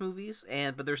 Mad Max movies,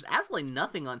 but there's absolutely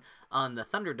nothing on the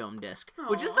Thunderdome disc,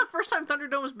 which is the first time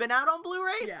Thunderdome has been out on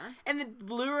Blu-ray. Yeah, and the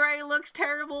Blu-ray looks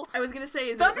terrible. I was gonna say,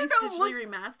 is it at least digitally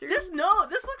remastered? This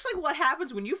looks like what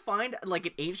happens when you find like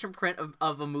an ancient print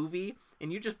of a movie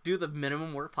and you just do the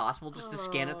minimum work possible just to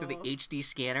scan it through the HD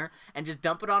scanner and just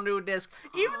dump it onto a disc.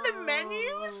 Even the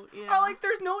menus are like,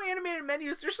 there's no animated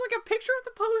menus. There's like a picture of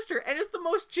the poster, and it's the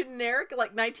most generic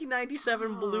like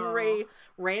 1997 Blu-ray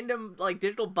random like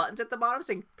digital buttons at the bottom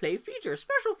saying play features,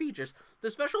 special features.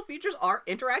 The special features are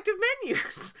interactive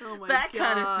menus. Oh my that God.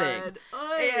 kind of thing.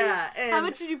 Oy. Yeah. How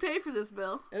much did you pay for this,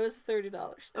 Bill? It was $30.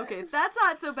 Okay, that's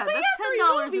not so bad. But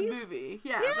That's $10 a movie.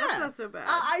 Yeah, that's not so bad.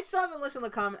 I still haven't listened to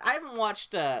the comment. I haven't watched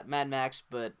Mad Max,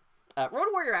 but Road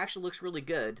Warrior actually looks really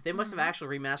good. They must have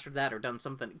actually remastered that or done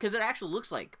something, because it actually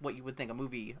looks like what you would think a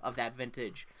movie of that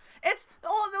vintage. The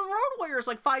Road Warrior is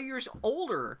like 5 years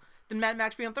older than Mad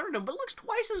Max Beyond Thunderdome, but it looks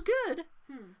twice as good.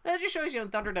 And it just shows you in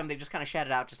Thunderdome they just kind of shat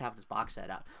it out, just have this box set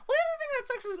out. Well, the other thing that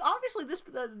sucks is obviously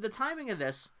the timing of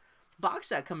this box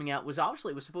set coming out was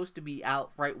supposed to be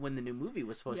out right when the new movie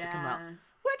was supposed to come out.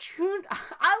 Which,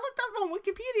 I looked up on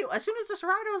Wikipedia. As soon as this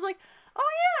arrived, I was like, oh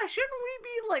yeah, shouldn't we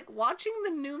be like watching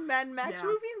the new Mad Max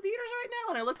movie in theaters right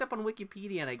now? And I looked up on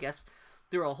Wikipedia, and I guess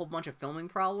through a whole bunch of filming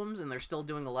problems, and they're still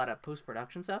doing a lot of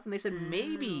post-production stuff, and they said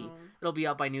maybe it'll be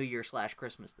out by New Year /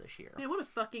 Christmas this year. Man, what a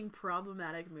fucking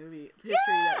problematic movie. Yeah!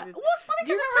 That Well, it's funny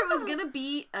do you because remember it was gonna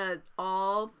be an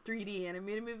all 3D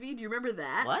animated movie? Do you remember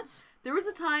that? What? There was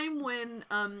a time when, because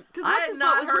I what's had his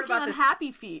not butt was heard working about on this.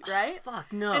 Happy Feet, right?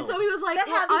 Fuck, no. And so he was like, that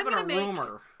well, had to I'm have gonna been a make...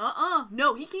 rumor.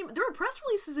 No, he came... There were press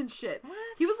releases and shit. What?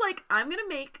 He was like, I'm gonna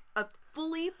make a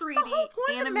fully 3D The whole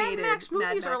point animated of the Mad Max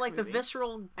movies are like movie. the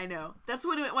visceral... I know. That's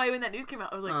why when that news came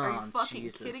out, I was like, are you fucking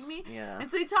Jesus. kidding me? Yeah.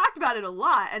 And so he talked about it a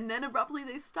lot, and then abruptly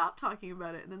they stopped talking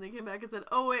about it, and then they came back and said,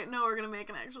 oh wait, no, we're gonna make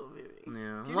an actual movie. Yeah. Do you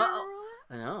remember Well, all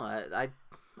that? I know.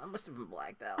 I must have been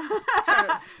blacked out.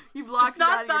 You blocked It's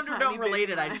not it out of your tiny Thunderdome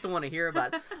related. baby I just don't want to hear about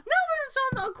it. No, but it's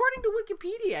according to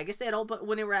Wikipedia, I guess they had all. But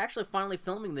when they were actually finally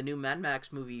filming the new Mad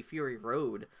Max movie, Fury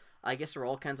Road, I guess there were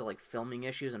all kinds of like filming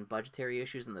issues and budgetary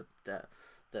issues, and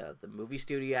the movie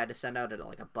studio had to send out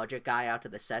a budget guy out to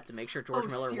the set to make sure George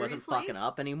Miller wasn't seriously? fucking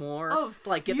up anymore. Oh, to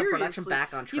like get the production seriously?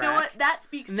 back on track. You know what? That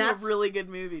speaks to That's- a really good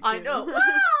movie, too. I know. Well,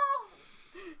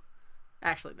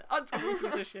 actually, no. It's a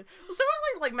piece of shit. So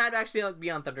it was like Mad Max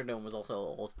Beyond Thunderdome was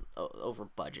also over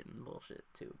budget and bullshit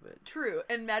too. But True,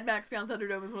 and Mad Max Beyond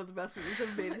Thunderdome is one of the best movies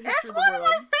ever made in the that's history of one the of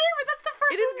world. my favorites. That's the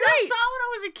first It is movie I great. saw when I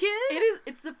was a kid.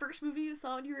 It's the first movie you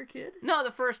saw when you were a kid? No,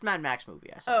 the first Mad Max movie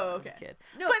I saw when I was a kid.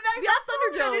 No, But that's the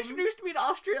movie that Thunderdome. introduced me to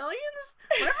Australians.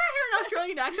 Whenever I hear an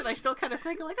Australian accent, I still kind of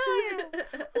think like, oh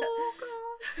yeah, oh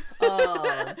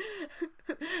god.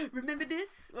 Remember this?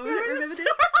 What was it? Remember this?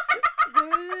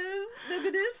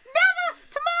 Remember this? Never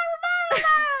tomorrow,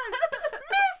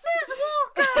 Mrs.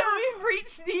 Walker. We've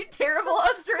reached the terrible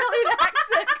Australian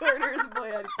accent corner of the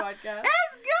Boy Howdy podcast.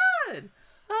 That's good.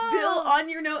 Bill, on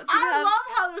your notes, you I have... love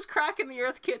how those Crack in the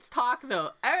Earth kids talk,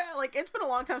 though. It's been a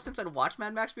long time since I'd watched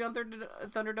Mad Max Beyond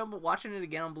Thunderdome, but watching it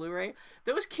again on Blu-ray,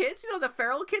 those kids, the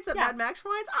feral kids that Mad Max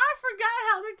finds, I forgot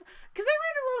how they're... Because they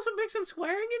ran a little mix and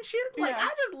swearing and shit. Like, I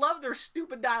just love their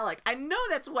stupid dialect. I know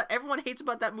that's what everyone hates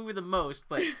about that movie the most,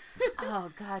 but...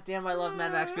 oh, goddamn, I love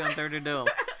Mad Max Beyond Thunderdome.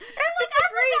 It's a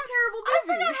great, terrible I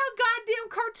movie. forgot how goddamn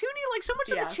cartoony, like, so much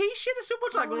of the chase shit is so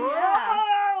much like...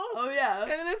 Oh, yeah.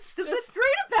 And it's That's just... what's great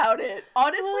about it.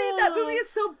 Honestly, that movie is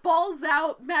so balls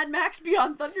out Mad Max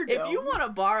Beyond Thunderdome. If you want to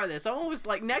borrow this, I almost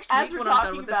like next As week we're when I'm done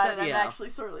talking with about this, it, I'm actually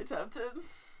sorely tempted.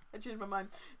 I changed my mind.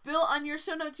 Bill, on your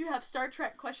show notes, you have Star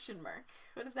Trek ?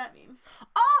 What does that mean?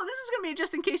 Oh, this is gonna be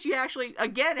just in case you actually,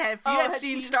 again, if you had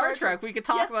seen Star Trek, we could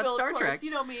talk about Bill, Star of course. Trek.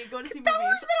 You know me, going to see That movies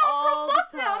movie's been out for all a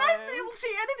month the now, and I haven't time. been able to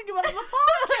see anything about it on the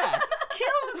podcast. It's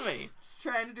killing me. Just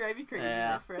trying to drive you crazy,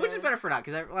 Yeah, my friend. which is better for now,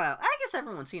 because I guess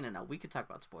everyone's seen it now. We could talk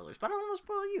about spoilers, but I don't want to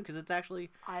spoil you because it's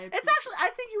actually, I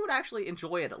think you would actually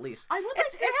enjoy it at least. I would like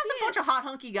to It has see a bunch of hot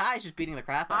hunky guys just beating the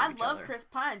crap out of each I other. love Chris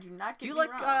Pine. Do not get Do you me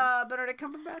like wrong. Benedict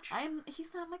Cumberbatch?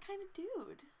 He's not my kind of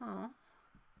dude. Oh.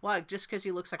 Why? Just because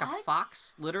he looks like a I-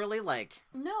 fox? Literally, like...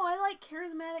 No, I like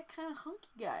charismatic kind of hunky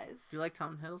guys. Do you like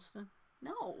Tom Hiddleston?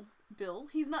 No, Bill.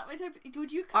 He's not my type.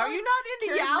 Would you call Are you not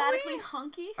into charismatically yaoi?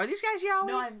 hunky? Are these guys yaoi?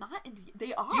 No, I'm not into.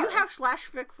 They are. Do you have slash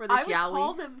fic for this I would yaoi?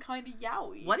 call them kind of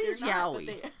yaoi. What They're is not, but yaoi?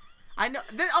 they- I know.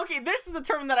 Okay, this is the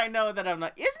term that I know that I'm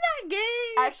not. Isn't that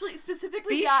gay? Actually,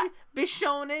 specifically, yeah.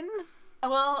 Bishonen.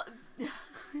 Well,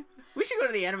 We should go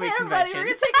to the anime hey everybody, convention. we're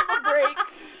gonna take a little break.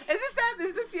 Is this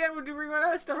the end? We're doing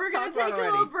out of stuff We're to gonna talk take about a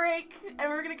already. little break, and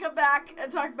we're gonna come back and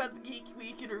talk about the Geek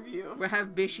Week in review. We have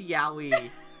Bishi yaoi.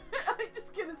 I'm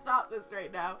just gonna stop this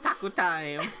right now. Taco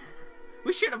time.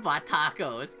 We should have bought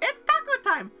tacos. It's taco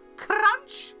time.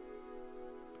 Crunch.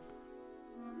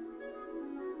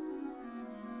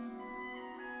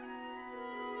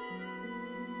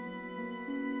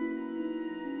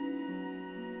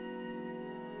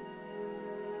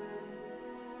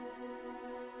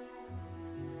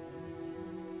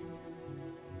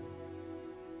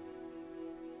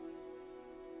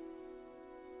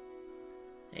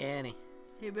 Annie,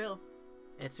 Hey, Bill.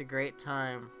 it's a great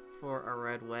time for a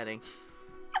red wedding.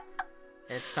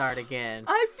 Let's start again.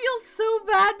 I feel so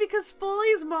bad because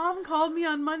Foley's mom called me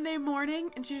on Monday morning,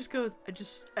 and she just goes,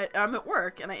 I'm at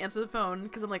work, and I answer the phone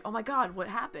because I'm like, oh my god, what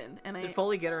happened? And Did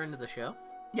Foley get her into the show?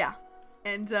 yeah.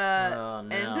 And Oh,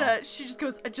 no. and she just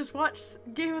goes, I just watched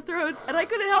Game of Thrones, and I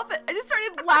couldn't help it. I just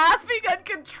started laughing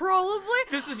uncontrollably.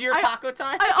 This is your taco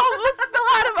time? I almost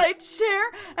fell out of my chair,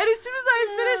 and as soon as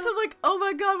I finished, I'm like, oh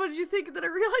my god, what did you think? And then I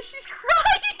realized she's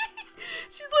crying.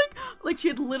 She's like she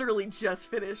had literally just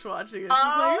finished watching it. She's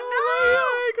Oh, like, no!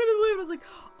 I couldn't believe it. I was like,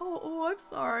 oh, I'm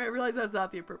sorry. I realized that's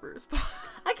not the appropriate response.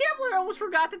 I can't believe I almost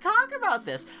forgot to talk about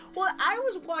this. Well, I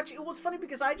was watching. It was funny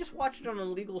because I just watched it on a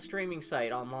legal streaming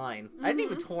site online. I didn't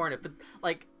even torrent it, but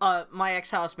like, my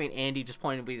ex-housemate Andy just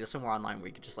pointed me to somewhere online where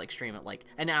you could just like stream it like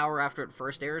an hour after it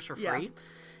first airs for free. Yeah.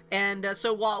 And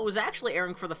so while it was actually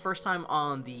airing for the first time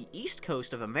on the East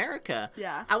Coast of America,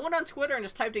 Yeah. I went on Twitter and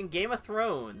just typed in Game of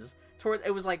Thrones.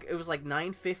 It was like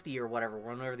 9:50 or whatever,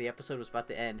 whenever the episode was about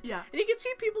to end. Yeah. And you can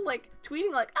see people like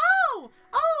tweeting like, oh,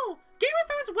 Game of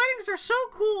Thrones weddings are so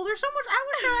cool. There's so much. I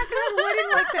wish I could have a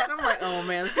wedding like that. And I'm like, oh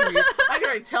man, this is gonna be. I can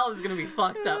already tell this is gonna be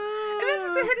fucked up. And then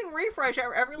just hitting refresh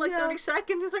every like 30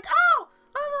 seconds. It's like, oh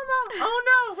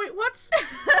no, wait, what's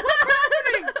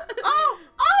happening? Oh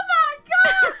my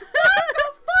god, what the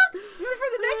fuck? For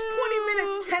the next 20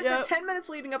 minutes, the 10 minutes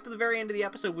leading up to the very end of the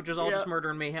episode, which is all just murder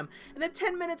and mayhem, and then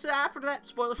 10 minutes after that,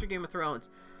 spoilers for Game of Thrones.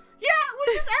 Yeah, it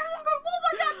was just everyone going, oh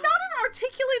my god, not in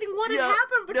articulating what had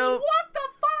happened, but just what the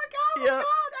fuck? Oh my god,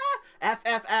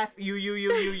 F, you,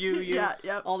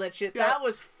 Yeah. all that shit. That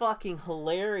was fucking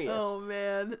hilarious. Oh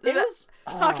man, It was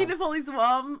talking to Foley's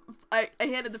mom. I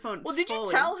handed the phone. Well, did you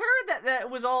Foley. tell her that it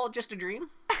was all just a dream?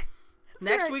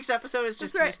 Next week's episode is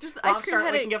just just ice cream start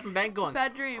headache. waking up in bed going,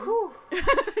 Bad dream.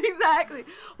 Exactly.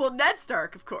 Well, Ned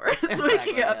Stark, of course,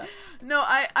 waking up. yeah. No,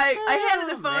 I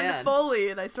handed the phone to man. Foley,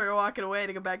 and I started walking away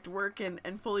to go back to work, and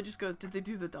Foley just goes, "Did they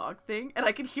do the dog thing?" And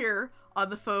I could hear on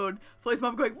the phone Foley's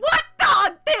mom going, "What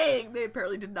dog thing?" They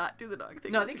apparently did not do the dog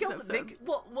thing. no, they killed the...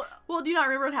 Well, do you not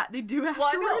remember what happened? They do Well,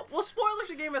 afterwards. I know. Well, spoilers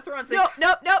for Game of Thrones. Nope.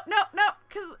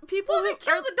 Because people. Well, they who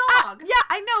kill are- the dog. Yeah,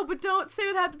 I know, but don't say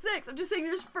what happens next. I'm just saying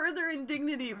there's further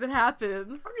indignity that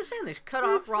happens. I'm just saying they cut It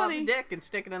off was Rob's funny. dick and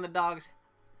stick it in the dog's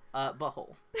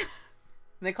butthole.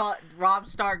 And they call it Rob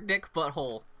Stark Dick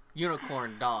Butthole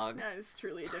Unicorn Dog. That is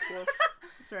truly a dick wolf.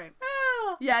 That's right.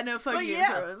 Oh. Yeah, no, fuck But Game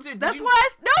yeah, of Thrones. dude, did That's you- why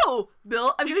No,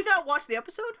 Bill, I'm Did just... you not watch the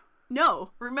episode?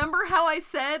 No. Remember how I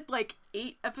said, like,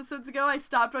 8 episodes ago I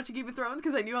stopped watching Game of Thrones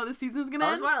because I knew how the season was gonna Oh,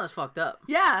 end? this violence fucked up.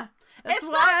 Yeah. That's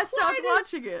It's why not I stopped quite as-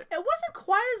 watching it. It wasn't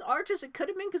quite as arch as it could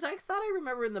have been, because I thought I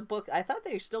remember in the book, I thought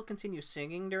they still continue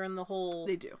singing during the whole...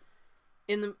 They do.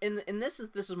 This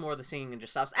is more the singing and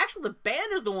just stops. Actually, the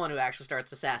band is the one who actually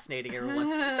starts assassinating everyone.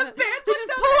 The band They puts just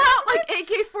down pull their out, like,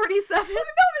 instruments. AK-47. No,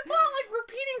 they pull out, like,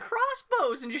 repeating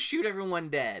crossbows and just shoot everyone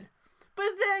dead. But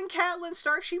then Catelyn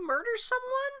Stark, she murders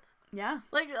someone? Yeah.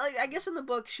 Like I guess in the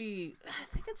book I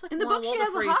think it's like In the one of book, she Walder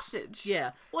has a Frey's- hostage.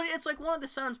 Yeah. Well, it's like one of the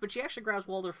sons, but she actually grabs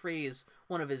Walder Frey's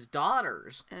one of his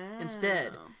daughters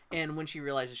instead. Oh. And when she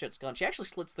realizes shit's gone, she actually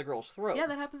slits the girl's throat. Yeah,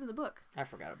 that happens in the book. I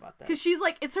forgot about that. Because she's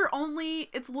like, it's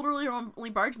literally her only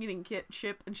bargaining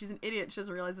ship, and she's an idiot. She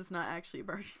doesn't realize it's not actually a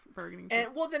bargaining ship.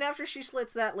 And well, then after she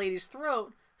slits that lady's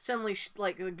throat, suddenly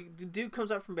the dude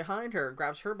comes up from behind her,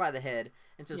 grabs her by the head,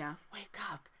 and says, Yeah. "Wake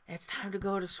up. It's time to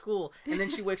go to school." And then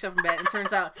she wakes up in bed and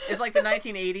turns out it's like the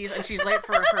 1980s and she's late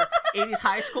for her 80s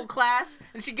high school class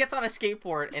and she gets on a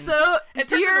skateboard and So, it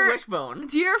turns into Wishbone.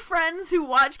 dear friends who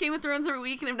watch Game of Thrones every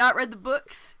week and have not read the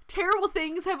books, terrible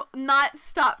things have not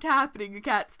stopped happening to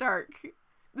Cat Stark.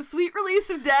 The sweet release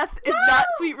of death is not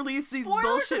sweet release these Spoilers for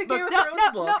bullshit the Game books. of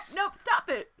Thrones books. Nope, stop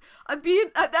it. I'm being,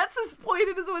 that's as point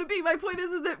it as it would be. My point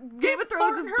is that Game of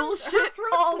Thrones is her bullshit throat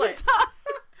all the slit. time.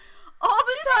 All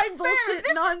the To be time, fair, bullshit,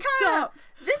 this is nonstop.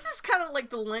 This is kind of like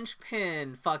the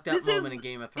linchpin fucked up This moment is- in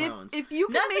Game of Thrones. If you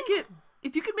can Nothing- make it,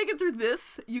 if you can make it through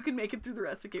this, you can make it through the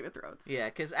rest of Game of Thrones. Yeah,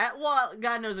 because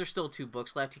God knows there's still 2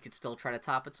 books left. He could still try to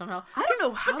top it somehow. I don't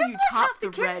know how But this you is like top half the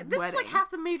Red This Wedding. is like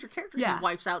half the major characters Yeah. he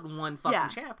wipes out in one fucking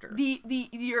chapter.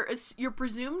 Your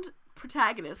presumed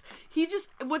protagonist. He just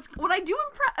what I do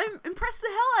impress the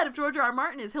hell out of George R. R.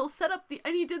 Martin is he'll set up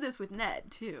and he did this with Ned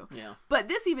too. Yeah. But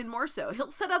this even more so.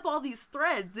 He'll set up all these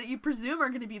threads that you presume are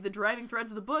going to be the driving threads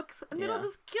of the books, and then he'll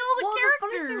just kill the characters.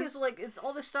 The funny thing is, like, it's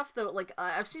all this stuff though. Like,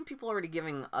 I've seen people already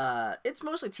giving. It's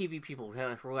mostly TV people who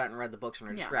hadn't read the books and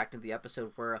are just reacting to the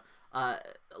episode. Where a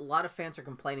lot of fans are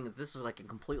complaining that this is like a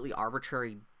completely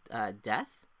arbitrary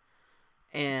death.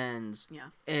 And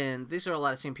these are a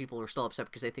lot of same people who are still upset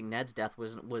because they think Ned's death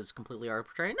was completely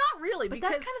arbitrary. Not really, But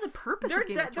because that's kind of the purpose their of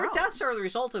Game of their Thrones. deaths are the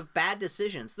result of bad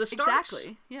decisions. The Starks,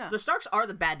 Exactly. Yeah. the Starks are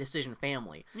the bad decision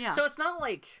family. Yeah. So it's not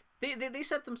like they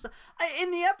set themselves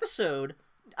in the episode.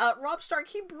 Robb Stark,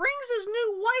 he brings his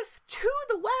new wife to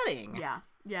the wedding.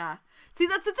 Yeah. See,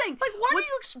 that's the thing. Like, what are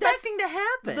you expecting to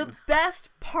happen? The best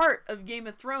part of Game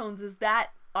of Thrones is that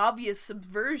obvious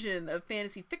subversion of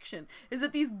fantasy fiction is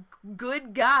that these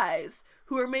good guys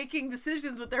who are making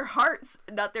decisions with their hearts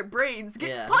and not their brains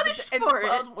get punished for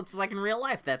it. It's like in real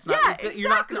life. That's not. Exactly. You're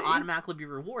not going to automatically be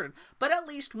rewarded. But at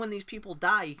least when these people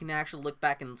die, you can actually look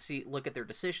back and look at their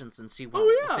decisions and see when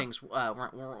things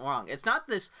weren't wrong. It's not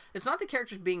the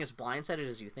characters being as blindsided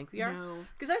as you think they are.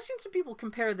 Because I've seen some people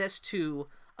compare this to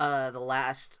the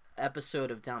last episode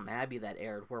of Downton Abbey that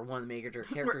aired, where one of the major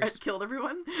characters killed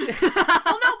everyone.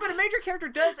 Well, no, but a major character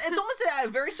does. It's almost a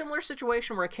very similar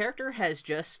situation where a character has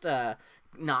just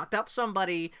knocked up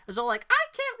somebody. Is all like, I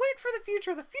can't wait for the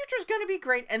future. The future's gonna be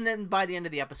great, and then by the end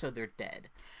of the episode, they're dead.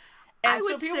 And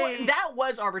so people, that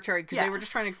was arbitrary because they were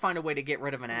just trying to find a way to get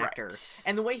rid of an actor. Right.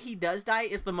 And the way he does die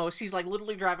is the most. He's like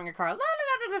literally driving a car, la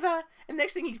la la la la, and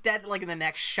next thing he's dead like in the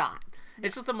next shot.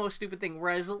 It's just the most stupid thing.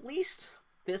 Whereas at least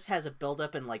this has a build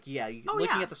up and like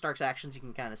looking at the Stark's actions, you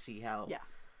can kind of see how. Yeah.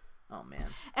 Oh man.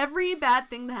 Every bad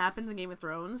thing that happens in Game of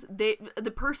Thrones,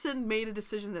 the person made a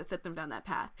decision that set them down that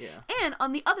path. Yeah. And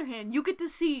on the other hand, you get to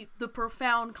see the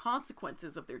profound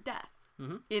consequences of their death.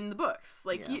 Mm-hmm. In the books,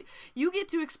 like you get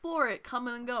to explore it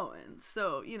coming and going.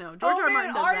 So George R. R.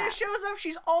 Martin does Arya that. shows up.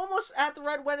 She's almost at the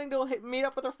Red Wedding to meet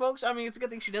up with her folks. I mean, it's a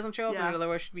good thing she doesn't show up, because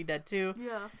otherwise she'd be dead too.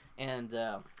 Yeah. And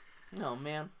oh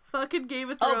man, fucking Game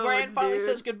of Thrones. Oh, Bran finally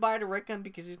says goodbye to Rickon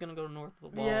because he's gonna go north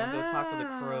of the wall and go talk to the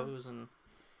crows. And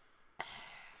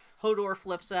Hodor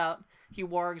flips out. He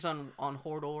wargs on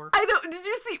Hodor. I know. Did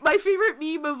you see my favorite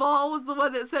meme of all was the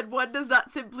one that said one does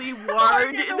not simply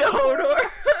warg into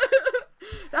Hodor.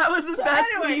 That was the best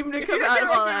meme to come out of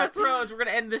all that. Game of Thrones, we're going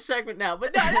to end this segment now.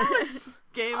 But no, that was...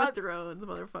 Game of Thrones,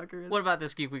 motherfuckers. What about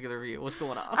this Geek Week of the Review? What's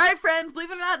going on? All right, friends,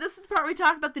 believe it or not, this is the part where we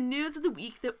talk about the news of the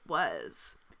week that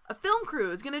was. A film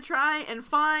crew is going to try and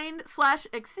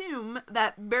find/exhume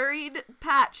that buried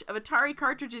patch of Atari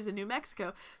cartridges in New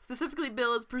Mexico. Specifically,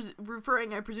 Bill is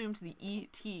referring, I presume, to the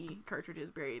E.T.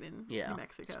 cartridges buried in New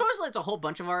Mexico. Supposedly, it's a whole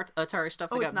bunch of Atari stuff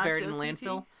that got buried in the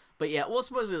landfill. But yeah, well,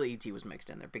 supposedly E.T. was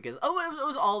mixed in there because, it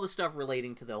was all the stuff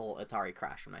relating to the whole Atari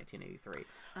crash from 1983.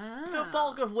 The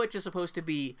bulk of which is supposed to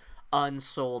be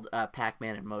unsold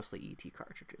Pac-Man and mostly E.T.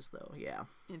 cartridges, though, yeah.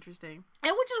 Interesting.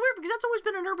 And which is weird because that's always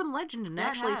been an urban legend, and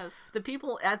actually, the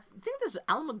people I think this is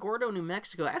Alamogordo, New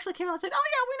Mexico, actually came out and said, oh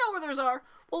yeah, we know where those are.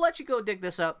 We'll let you go dig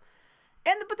this up.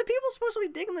 But the people supposed to be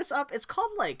digging this up, it's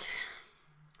called, like,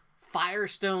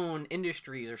 Firestone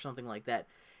Industries or something like that.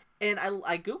 And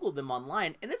I Googled them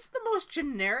online, and it's the most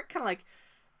generic kind of like,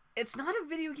 it's not a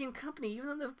video game company,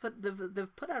 even though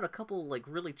they've put out a couple like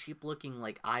really cheap looking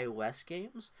like iOS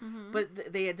games, but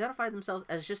they identify themselves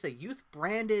as just a youth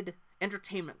branded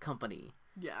entertainment company.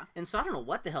 Yeah. And so I don't know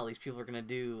what the hell these people are gonna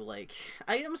do. Like,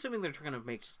 I am assuming they're trying to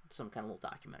make some kind of little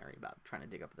documentary about trying to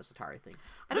dig up this Atari thing.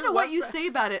 I don't know what you say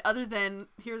about it, other than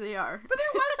here they are. But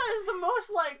their website is the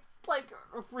most like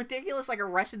ridiculous, like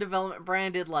Arrested Development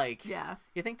branded, like,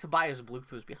 you think Tobias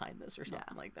Bluth was behind this or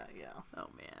something like that. Oh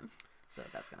man. So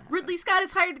that's gonna happen. Ridley Scott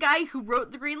has hired the guy who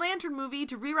wrote the Green Lantern movie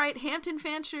to rewrite Hampton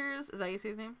Fancher's, is that how you say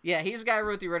his name? Yeah, he's the guy who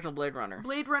wrote the original Blade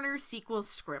Runner sequel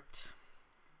script.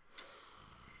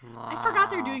 I forgot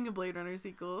they're doing a Blade Runner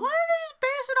sequel. Why did they just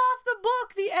base it off the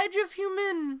book The Edge of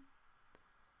Human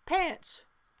Pants?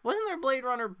 Wasn't there a Blade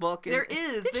Runner book? There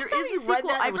is. Did you tell me you read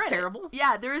that? It was terrible.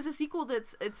 Yeah, there is a sequel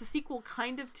it's a sequel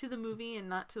kind of to the movie and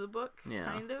not to the book. Yeah.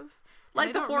 Kind of.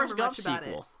 Like the Forrest Gump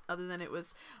sequel. Other than it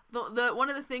was the one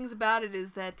of the things about it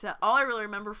is that all I really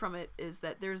remember from it is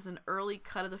that there's an early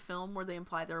cut of the film where they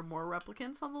imply there are more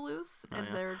replicants on the loose, and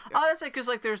that's like because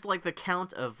like there's like the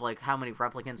count of like how many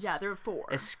replicants there are 4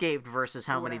 escaped versus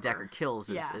how many Deckard kills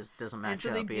is doesn't match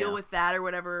up. And so they deal with that or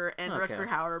whatever, and Rutger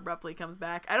Hauer abruptly comes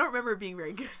back. I don't remember it being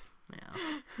very good.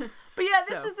 Yeah, but yeah,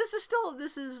 this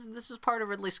is part of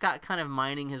Ridley Scott kind of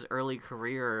mining his early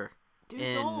career.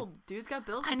 Dude's old. Dude's got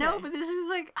bills to I know, but this is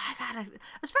like,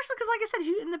 especially because, like I said,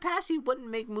 in the past he wouldn't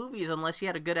make movies unless he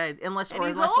had a good idea, unless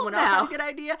someone else had a good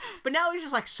idea. But now he's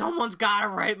just like, someone's got to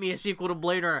write me a sequel to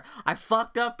Blade Runner. I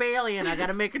fucked up Alien. I got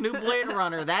to make a new Blade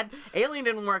Runner. That Alien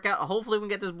didn't work out. Hopefully we can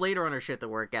get this Blade Runner shit to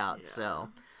work out. Yeah. So,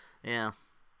 yeah.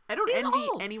 I don't envy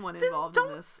anyone involved in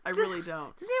this. I really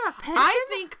don't. Does he have a pension? I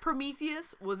think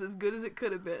Prometheus was as good as it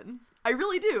could have been. I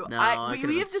really do. No,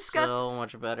 we have discussed so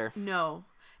much better. No.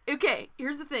 Okay,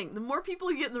 here's the thing. The more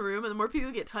people you get in the room and the more people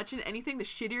you get touching anything, the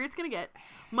shittier it's going to get.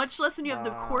 Much less when you have the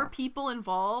core people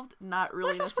involved, not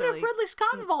really necessarily. Much less when you have Ridley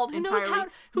Scott involved. Who knows how,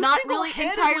 who not really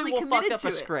entirely will committed fuck up to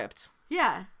a script.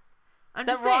 Yeah. I'm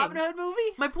that just saying. Robin Hood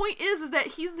movie? My point is that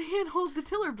he's the handhold the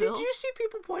tiller, Bill. Did you see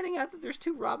people pointing out that there's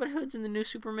 2 Robin Hoods in the new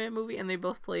Superman movie and they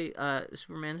both play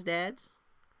Superman's dads?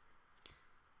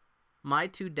 My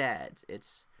 2 dads.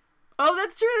 It's... Oh,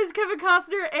 that's true. There's Kevin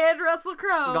Costner and Russell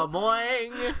Crowe. Go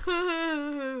boing.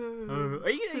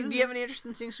 Do you have any interest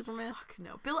in seeing Superman? Fuck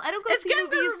no, Bill. I don't go It's see getting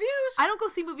movies. good reviews. I don't go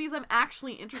see movies I'm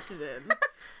actually interested in.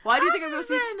 Why do you think I'm going to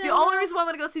see? The only reason why I'm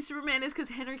going to go see Superman is because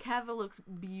Henry Cavill looks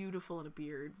beautiful in a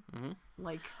beard. Mm-hmm.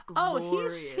 Like,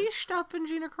 glorious. He's stopping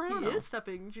Gina Carano. He is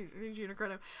stopping Gina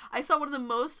Carano. I saw one of the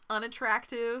most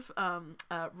unattractive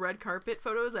red carpet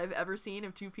photos I've ever seen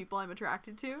of two people I'm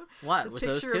attracted to. What? This Was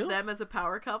picture those two? of them as a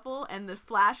power couple, and the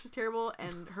flash was terrible,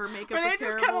 and her makeup Are was they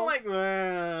just terrible. kind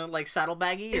of like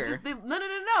saddlebaggy? It Or? just, no.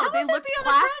 How They would that looked be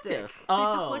plastic. unattractive? They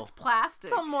just Oh. looked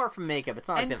plastic. Well, more from makeup. It's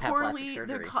not like And they've had plastic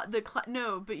surgery.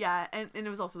 no, but yeah, and it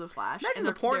was also the Flash. Imagine and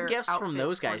the porn their gifts from outfits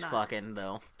those were guys not- fucking,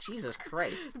 though. Jesus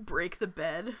Christ. break the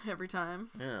bed every time.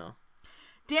 Yeah.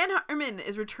 Dan Harmon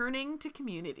is returning to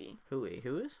Community. Who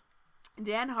is?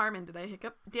 Dan Harmon, did I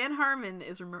hiccup? Dan Harmon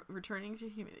is returning to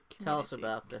Community. Tell us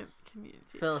about this. Community.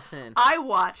 Fill us in. I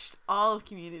watched all of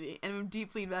Community and am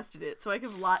deeply invested in it, so I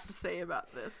have a lot to say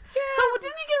about this. Yeah. So,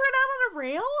 didn't he get run out on a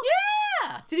rail?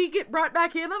 Yeah! Did he get brought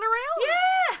back in on a rail?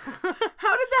 Yeah!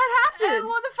 How did that happen?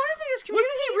 Well, the funny thing is, Community...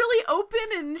 Wasn't he really open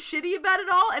and shitty about it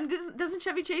all? And doesn't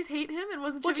Chevy Chase hate him? And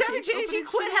wasn't Well, Chevy Chase, open he and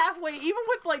quit shitty? halfway, even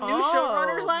with, like, new Oh,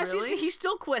 showrunners last really? season, he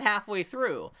still quit halfway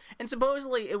through. And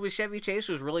supposedly, it was Chevy Chase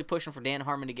who was really pushing for Dan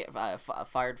Harmon to get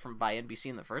fired by NBC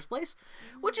in the first place,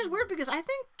 which is weird because I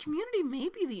think Community may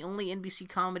be the only NBC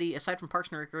comedy, aside from Parks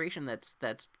and Recreation, that's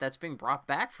being brought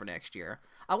back for next year.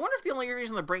 I wonder if the only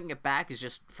reason they're bringing it back is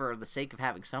just for the sake of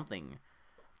having something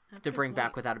That's to a good bring back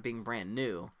point. without it being brand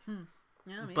new.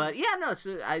 Yeah, maybe. But yeah, no.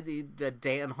 So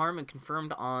Dan Harmon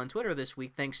confirmed on Twitter this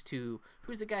week, thanks to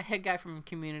who's the head guy from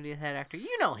Community, head actor.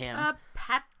 You know him,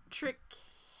 Patrick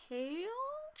Hale?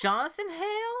 Jonathan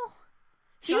Hale.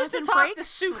 He Jonathan used to talk Frakes? the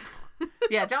soup.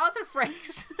 Yeah, Jonathan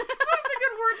Frakes. That's a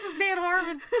good word from Dan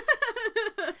Harmon.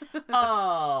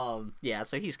 Yeah,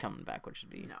 so he's coming back, which would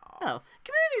be Community's.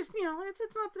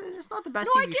 It's not the best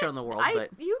No, I TV get- show in the world, but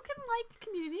you can like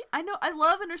Community. I know, I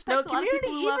love and respect no, a lot of Community.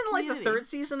 people who Even love like the Community. third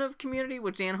season of Community,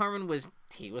 which Dan Harmon was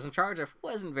in charge of,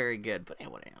 wasn't very good. But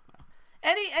what I don't know.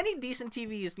 Any decent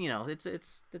TV is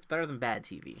it's better than bad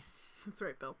TV. That's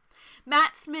right, Bill.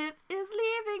 Matt Smith is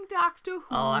leaving Doctor Who.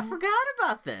 Oh, I forgot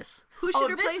about this. Who should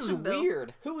replace this is him, Bill?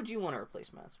 weird. Who would you want to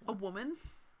replace Matt Smith? A woman?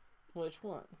 Which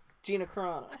one? Gina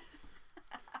Carano.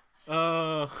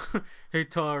 Hey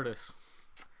TARDIS.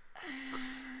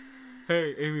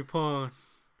 Hey Amy Pond.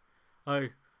 I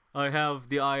have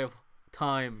the Eye of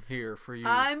Time here for you.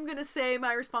 I'm gonna say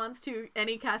my response to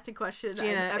any casting question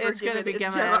Gina, I've ever it's given gonna be is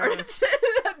Gemma Gemma Arterton. Arterton.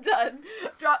 I'm done.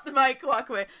 Drop the mic, walk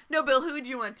away. No, Bill, who would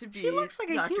you want to be? She looks like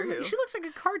Doctor a human. Who? She looks like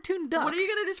a cartoon duck. What are you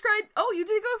gonna describe? Oh, you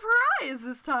did go for her eyes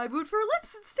this time, but for her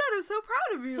lips instead. I'm so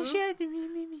proud of you. She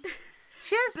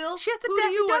has Bill, she has the who do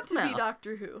Daffy you Duck want to mouth. be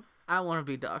Doctor Who? I want to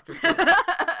be Doctor Who.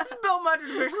 This is Bill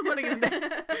Mudgeon officially putting his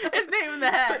name in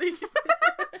the hat.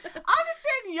 I'm just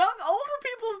saying, older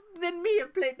people than me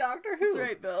have played Doctor Who. That's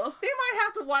right, Bill. They might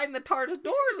have to widen the TARDIS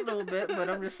doors a little bit, but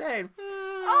I'm just saying.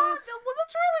 Well,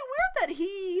 that's really weird that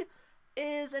he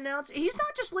is announcing. He's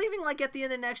not just leaving like at the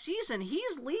end of next season.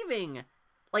 He's leaving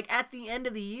like at the end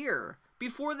of the year,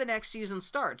 before the next season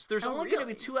starts. There's only going to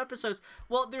be 2 episodes.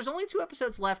 Well, there's only 2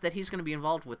 episodes left that he's going to be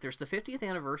involved with. There's the 50th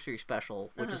anniversary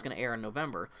special, which is going to air in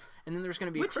November, and then there's going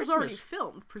to be a Which Christmas. is already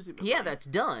filmed, presumably. Yeah, that's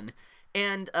done.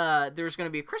 And there's going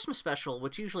to be a Christmas special,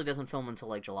 which usually doesn't film until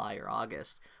like July or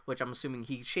August, which I'm assuming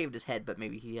he shaved his head, but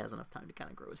maybe he has enough time to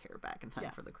kind of grow his hair back in time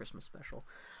for the Christmas special.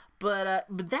 But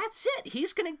that's it.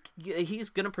 He's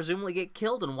gonna presumably get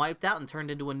killed and wiped out and turned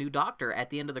into a new Doctor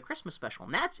at the end of the Christmas special,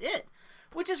 and that's it.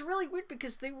 Which is really weird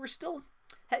because they were still.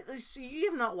 So you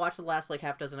have not watched the last like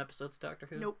half dozen episodes of Doctor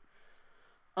Who? Nope.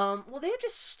 Well, they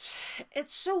just.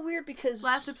 It's so weird because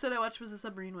Last episode I watched was the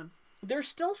submarine one. they're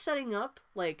still setting up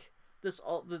like this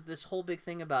whole big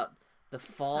thing about the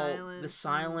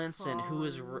silence, and who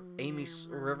is Amy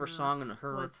River Song and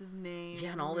her. What's his name?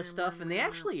 Yeah, and all this stuff. And they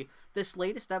actually, this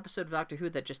latest episode of Doctor Who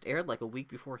that just aired like a week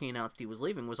before he announced he was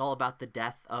leaving was all about the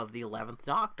death of the 11th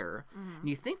Doctor. And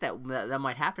you think that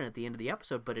might happen at the end of the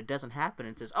episode, but it doesn't happen.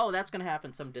 It says, oh, that's going to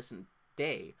happen some distant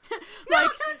day. Like, no, it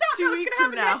turns out 2 no, weeks it's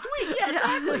from going to happen now. next week. Yeah,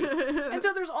 exactly. And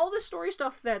so there's all this story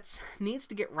stuff that needs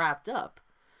to get wrapped up.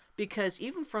 Because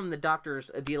even from the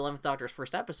 11th Doctor's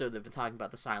first episode, they've been talking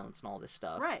about the silence and all this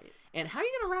stuff. Right. And how are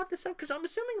you going to wrap this up? Because I'm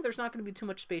assuming there's not going to be too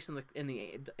much space in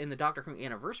the Doctor Who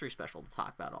anniversary special to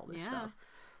talk about all this stuff.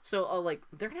 So,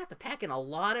 they're going to have to pack in a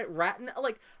lot of...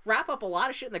 wrap up a lot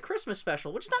of shit in the Christmas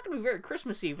special, which is not going to be very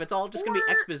Christmassy if it's all just going to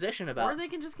be exposition about... Or they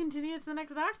can just continue it to the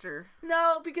next Doctor.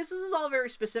 No, because this is all very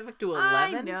specific to 11.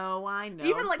 I know.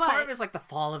 Even, but... part of it is, the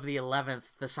fall of the 11th,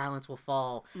 the silence will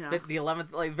fall. Yeah. The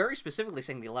 11th, very specifically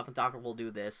saying the 11th Doctor will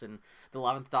do this, and the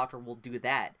 11th Doctor will do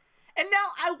that. And now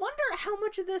I wonder how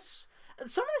much of this.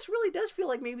 Some of this really does feel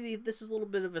like maybe this is a little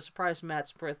bit of a surprise Matt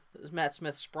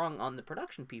Smith sprung on the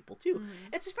production people too.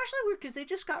 Mm-hmm. It's especially weird because they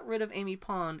just got rid of Amy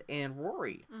Pond and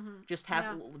Rory just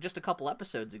a couple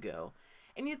episodes ago.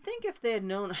 And you'd think if they had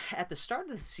known at the start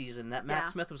of the season that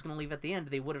Matt Smith was going to leave at the end,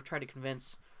 they would have tried to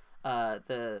convince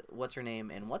the what's her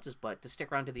name and what's his butt to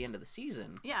stick around to the end of the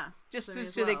season. Yeah, just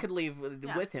so they could leave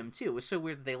with him too. It was so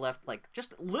weird that they left like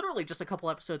just literally just a couple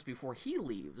episodes before he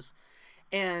leaves,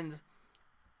 and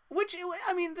which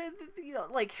I mean, you know,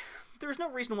 like there's no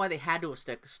reason why they had to have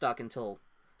stuck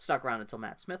around until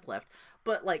Matt Smith left.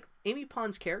 But like Amy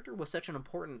Pond's character was such an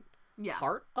important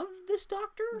part of this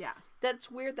Doctor. Yeah,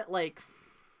 that's weird that like.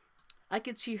 I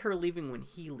could see her leaving when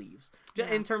he leaves,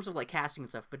 in terms of like casting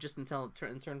and stuff, but just in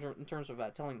terms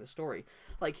of telling the story.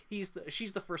 Like she's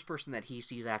the first person that he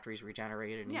sees after he's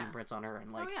regenerated, and he imprints on her,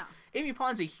 and like Amy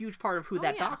Pond's a huge part of who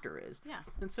that Doctor is. Yeah,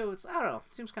 and so it's I don't know,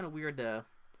 it seems kind of weird to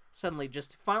suddenly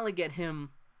just finally get him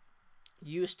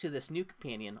used to this new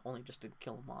companion, only just to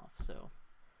kill him off. So,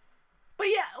 but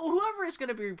yeah, whoever is going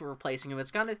to be replacing him, it's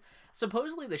kind of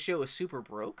supposedly the show is super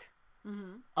broke.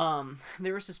 Mm-hmm.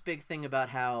 There was this big thing about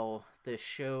how the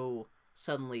show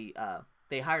suddenly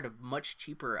they hired a much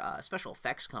cheaper special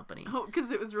effects company. Oh,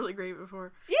 because it was really great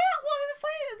before. Yeah, well,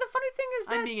 the funny thing is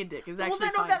that I'm being a dick. It was actually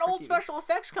that old special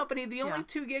effects company. The only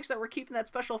two gigs that were keeping that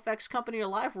special effects company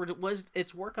alive was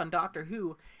its work on Doctor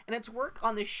Who and its work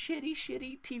on the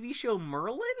shitty TV show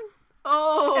Merlin.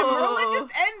 Oh, and Merlin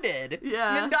just ended. Yeah.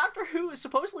 And then Doctor Who,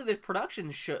 supposedly the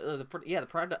production show,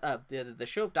 the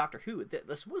show of Doctor Who,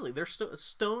 supposedly they're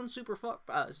stone super.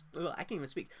 I can't even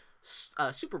speak.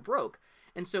 Super broke.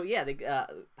 And so they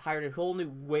hired a whole new,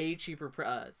 way cheaper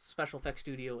special effects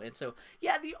studio. And so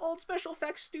the old special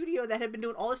effects studio that had been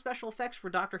doing all the special effects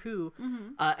for Doctor Who,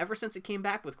 ever since it came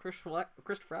back with Christopher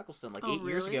Eccleston, like 8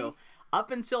 years ago. Up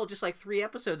until just like 3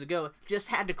 episodes ago, just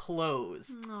had to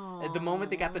close. Aww. At the moment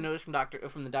they got the notice from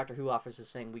the Doctor Who offices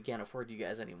saying we can't afford you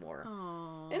guys anymore.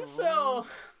 Aww. And so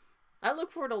I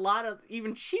look forward to a lot of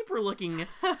even cheaper looking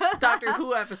Doctor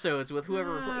Who episodes with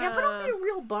whoever. But it'll be a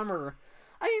real bummer.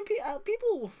 I mean,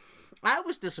 people. I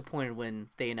was disappointed when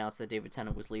they announced that David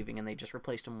Tennant was leaving and they just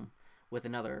replaced him with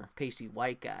another pasty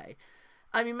white guy.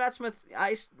 I mean, Matt Smith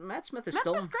is still. Matt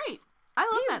Smith's great. I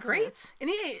love Matt great, Smith.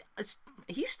 And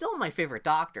he's still my favorite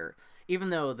Doctor, even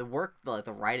though the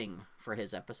writing for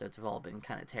his episodes have all been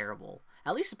kind of terrible.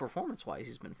 At least performance-wise,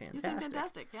 he's been fantastic. He's been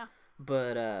fantastic, yeah.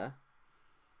 But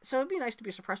so it'd be nice to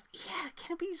be surprised. But yeah,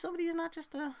 can it be somebody who's not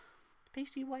just a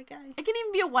pasty white guy? It can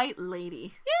even be a white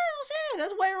lady. Yeah,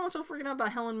 that's why everyone's so freaking out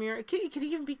about Helen Mirren. It could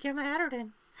even be Gemma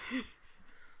Atherton.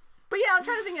 But yeah, I'm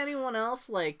trying to think of anyone else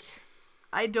like.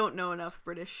 I don't know enough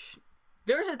British.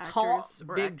 There's a tall,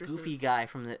 big, goofy guy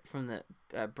from the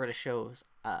British show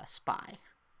Spy.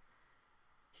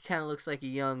 He kind of looks like a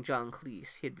young John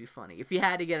Cleese. He'd be funny if you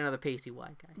had to get another pasty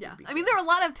white guy. Yeah, I mean there are a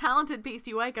lot of talented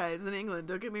pasty white guys in England.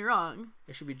 Don't get me wrong.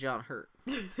 There should be John Hurt.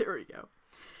 There we go.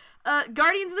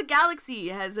 Guardians of the Galaxy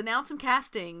has announced some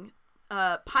casting.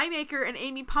 Pie Maker and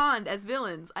Amy Pond as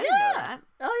villains. I didn't know that.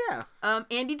 Oh, yeah.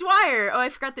 Andy Dwyer. Oh, I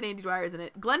forgot that Andy Dwyer's in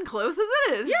it. Glenn Close is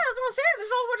in it. Yeah, that's what I'm saying. There's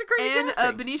a whole bunch of crazy casting.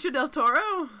 And Benicio del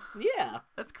Toro. Yeah.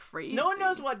 That's crazy. No one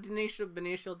knows what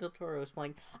Benicio del Toro is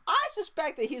playing. I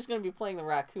suspect that he's going to be playing the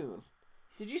raccoon.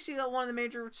 Did you see that one of the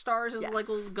major stars is like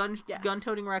a little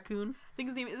gun-toting raccoon? I think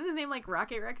isn't his name like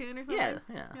Rocket Raccoon or something?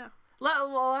 Yeah. Well,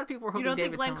 a lot of people are hoping You don't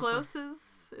David think Glenn Close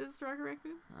is Rocket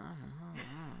Raccoon? I don't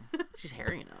know. She's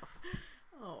hairy enough.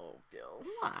 Oh, Bill.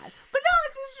 What? But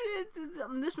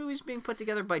no, this movie's being put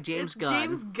together by James Gunn.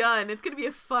 James Gunn. It's gonna be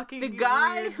a fucking the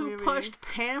guy weird who movie. pushed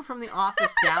Pam from the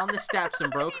office down the steps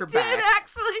and broke her Did back.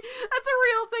 actually? That's a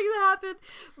real thing that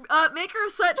happened. Maker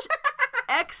of such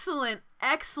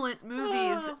excellent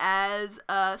movies as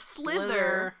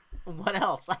Slither. What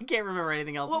else? I can't remember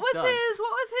anything else. What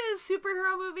was his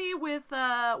superhero movie with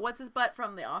what's his butt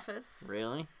from The Office?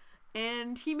 Really?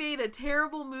 And he made a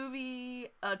terrible movie,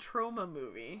 a trauma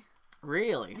movie.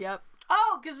 Really? Yep.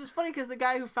 Oh, because it's funny because the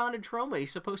guy who founded Trauma,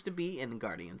 he's supposed to be in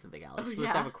Guardians of the Galaxy. He's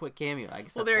supposed to have a quick cameo. I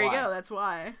guess. Well, there you go. That's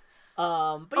why.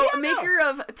 But a maker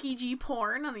of PG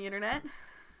porn on the internet.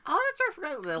 Oh, that's right.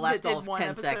 I forgot the last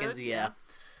 10 seconds. Yeah.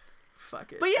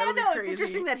 Fuck it. But yeah, no, it's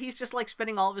interesting that he's just like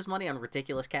spending all of his money on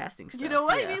ridiculous casting stuff. You know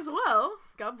what? He as well.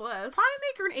 God bless. Pie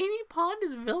Maker and Amy Pond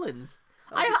as villains.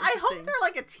 I hope they're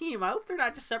like a team. I hope they're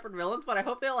not just separate villains, but I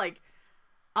hope they're like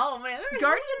Oh man,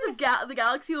 Guardians of the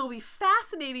Galaxy will be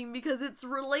fascinating because it's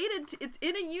related to, it's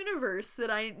in a universe that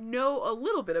I know a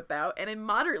little bit about and am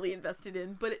moderately invested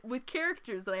in, but with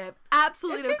characters that I have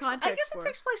absolutely no context I guess for. it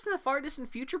takes place in the far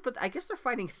distant future, but I guess they're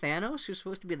fighting Thanos, who's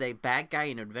supposed to be the bad guy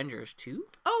in Avengers 2.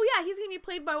 Oh yeah, he's gonna be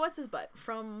played by what's his butt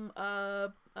from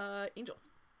Angel,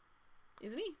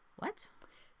 isn't he? What?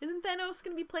 Isn't Thanos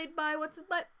gonna be played by what's his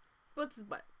butt? What's his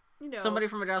butt? You know, Somebody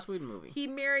from a Joss Whedon movie. He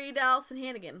married Allison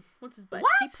Hannigan. What's his butt?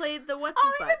 What? He played the what's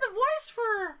his he butt? did the voice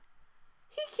for.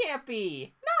 He can't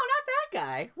be. No, not that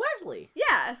guy. Wesley.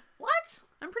 Yeah, What?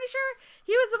 I'm pretty sure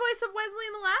he was the voice of Wesley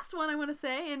in the last one. I want to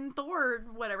say in Thor,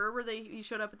 whatever, where he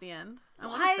showed up at the end.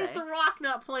 Why is The Rock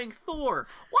not playing Thor?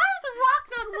 Why is The Rock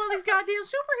not in one of these goddamn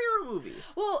superhero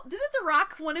movies? Well, didn't The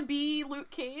Rock want to be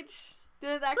Luke Cage?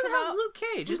 Didn't that Who the come hell's out? Luke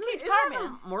Cage? Luke Isn't Cage, he Power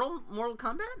from Man. Mortal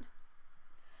Kombat?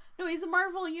 No, he's a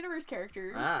Marvel Universe character.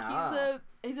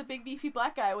 He's a big beefy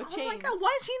black guy with chains. Oh my god,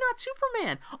 why is he not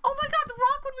Superman? Oh my god, The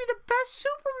Rock would be the best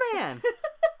Superman.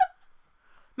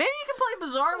 Maybe you can play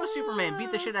Bizarro with Superman, beat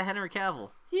the shit out of Henry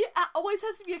Cavill. He always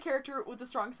has to be a character with a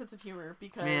strong sense of humor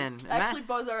because actually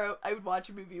Bizarro, I would watch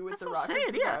a movie with That's The what Rock. I'm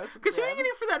saying, yeah. Because you ain't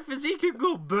getting for that physique, you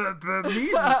go,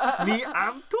 me,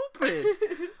 I'm stupid.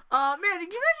 Man,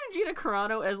 did you imagine Gina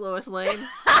Carano as Lois Lane?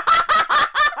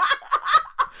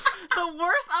 The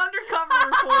worst undercover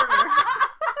reporter.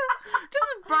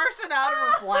 Just bursting out of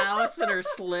her blouse and her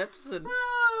slips and...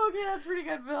 Oh, okay, that's pretty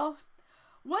good, Bill.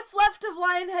 What's Left of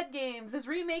Lionhead Games is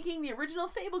remaking the original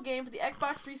Fable game for the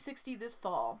Xbox 360 this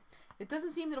fall. It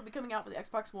doesn't seem that it'll be coming out for the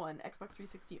Xbox One, Xbox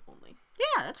 360 only.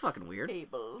 Yeah, that's fucking weird.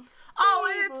 Fable.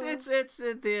 Oh, and it's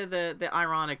the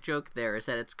ironic joke there is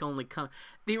that it's only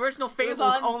the original Fable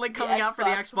is only coming out for the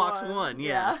Xbox One.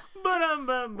 Yeah.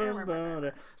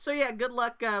 So yeah, good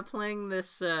luck playing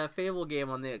this Fable game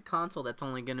on the console. That's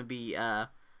only going to be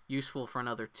useful for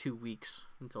another 2 weeks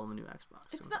until the new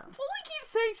Xbox. It's not. Fully keeps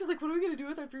saying she's like, "What are we gonna do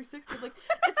with our 360?" Like,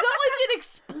 it's not like it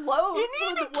explodes. You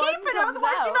need to keep it,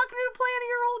 otherwise you're not going to play any of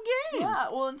your old games. Yeah,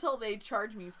 well, until they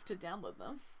charge me to download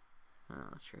them. Oh,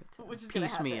 that's true too. Which is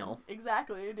piecemeal.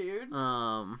 Exactly, dude.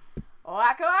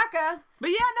 Waka waka. But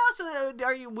yeah, no.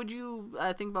 So, would you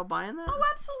think about buying that? Oh,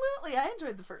 absolutely. I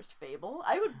enjoyed the first Fable.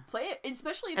 I would play it,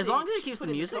 especially if as long as it keeps the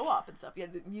music co-op and stuff. Yeah,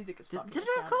 the music is fucking. Did it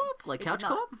have co-op? Like couch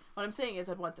co-op? What I'm saying is,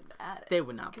 I'd want them to add it. They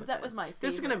would not, because that was my favorite.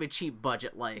 This is gonna be cheap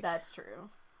budget. Like that's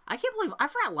true. I can't believe I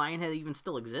forgot Lionhead even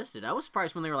still existed. I was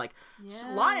surprised when they were like,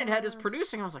 Lionhead is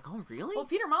producing. I was like, oh really? Well,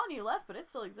 Peter Molyneux left, but it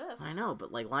still exists. I know,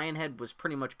 but like Lionhead was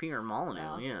pretty much Peter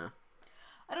Molyneux. Yeah.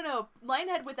 I don't know.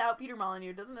 Lionhead without Peter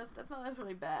Molyneux that's not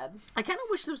necessarily bad. I kind of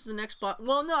wish this was an Xbox.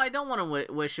 Well, no, I don't want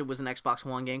to wish it was an Xbox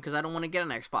One game because I don't want to get an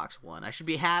Xbox One. I should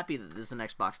be happy that this is an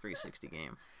Xbox 360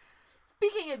 game.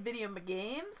 Speaking of video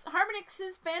games,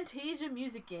 Harmonix's Fantasia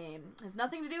music game has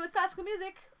nothing to do with classical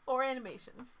music or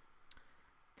animation.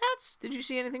 Did you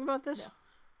see anything about this? No.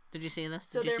 Did you see this?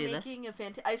 So they're making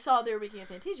I saw they were making a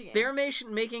Fantasia game. They're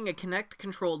making a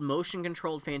Kinect-controlled,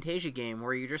 motion-controlled Fantasia game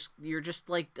where you're just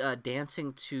like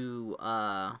dancing to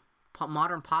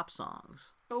modern pop sons.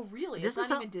 Oh really? It's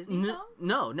not even Disney songs?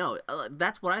 No.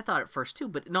 That's what I thought at first too.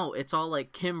 But no, it's all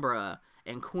like Kimbra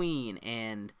and Queen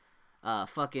and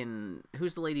fucking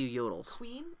who's the lady who yodels?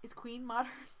 Queen? Is Queen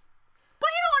modern? But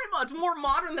you know what? It's more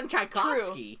modern than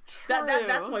Tchaikovsky. True.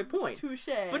 That's my point.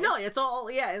 Touché. But no, it's all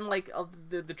and like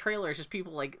the trailer is just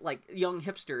people like young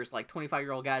hipsters, like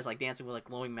 25-year-old guys, like dancing with like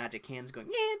glowing magic hands, going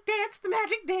dance the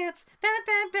magic dance, dun,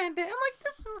 dun, dun, dun. I'm like,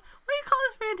 this. What do you call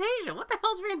this Fantasia? What the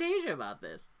hell's Fantasia about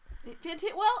this?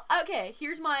 Well, okay.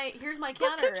 Here's my counter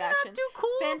could you reaction. not do cool?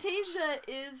 Fantasia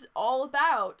is all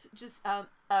about just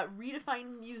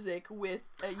redefining music with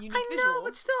unique visuals. I know,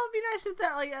 but still, it'd be nice if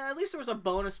that at least there was a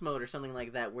bonus mode or something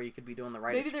like that where you could be doing the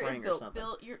right Maybe of spring there is, or Bill. something.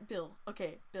 Bill.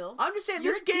 Okay, Bill. I'm just saying,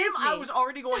 You're this game Disney. I was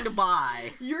already going to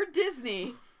buy. You're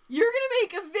Disney. You're gonna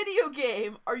make a video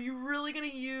game. Are you really gonna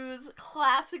use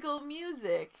classical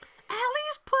music? At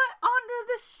least put Under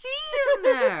the Sea in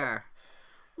there.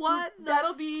 What?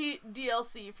 That'll be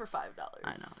DLC for $5.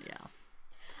 I know, yeah.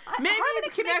 Maybe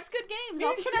Harmonix makes good games.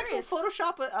 I'll be curious.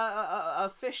 Photoshop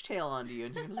a fishtail onto you.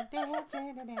 And you're like,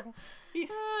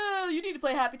 you need to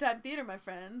play Happy Time Theater, my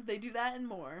friend. They do that and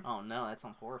more. Oh no, that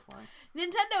sounds horrifying.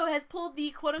 Nintendo has pulled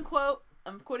the quote-unquote,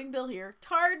 I'm quoting Bill here,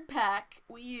 Tard Pack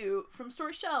Wii U from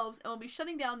store shelves and will be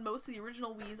shutting down most of the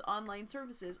original Wii's online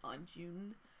services on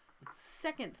June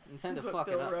 2nd. Nintendo is what fuck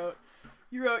Bill it up. wrote.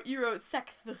 You wrote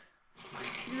 2nd.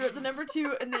 You wrote the number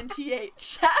 2 and then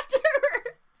TH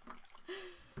afterwards.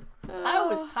 I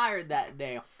was tired that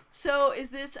day. So is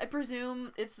this? I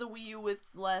presume it's the Wii U with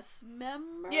less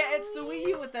memory. Yeah, it's the Wii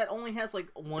U with that only has like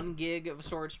 1 gig of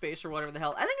storage space or whatever the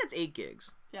hell. I think it's 8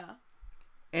 gigs. Yeah.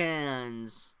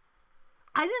 And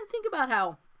I didn't think about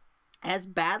how, as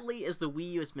badly as the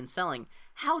Wii U has been selling,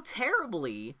 how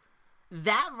terribly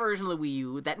that version of the Wii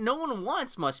U that no one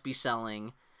wants must be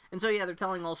selling. And so yeah, they're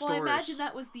telling all stores. Well, I imagine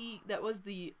that was the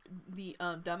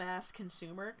dumbass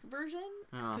consumer version.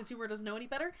 Oh. Consumer doesn't know any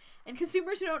better, and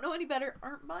consumers who don't know any better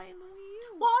aren't buying the Wii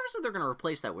U. Well, obviously they're going to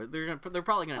replace that. They're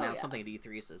probably going to announce something at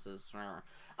E3. Says,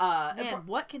 man,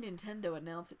 what can Nintendo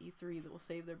announce at E3 that will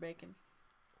save their bacon?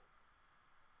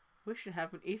 We should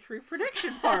have an E3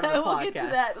 prediction part of the we'll podcast. Get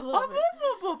to that in a little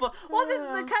bit. Well,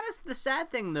 the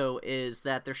sad thing though is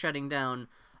that they're shutting down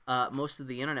most of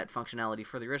the internet functionality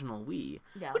for the original Wii,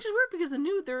 which is weird because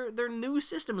their new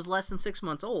system is less than 6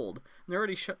 months old. And they're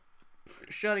already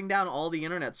shutting down all the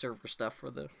internet server stuff for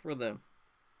the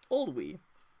old Wii.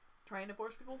 Trying to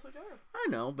force people to switch over. I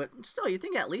know, but still, you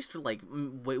think at least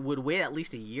would wait at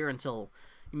least a year until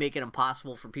you make it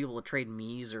impossible for people to trade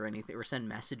Miis or anything or send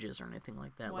messages or anything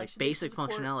like that, like basic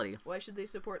functionality. Why should they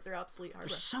support their obsolete hardware?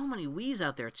 There's so many Wiis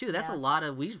out there too. That's a lot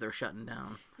of Wiis they're shutting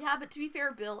down. Yeah, but to be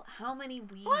fair, Bill, how many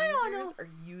Wii users are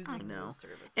using those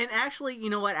services? And actually, you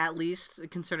know what? At least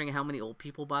considering how many old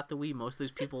people bought the Wii, most of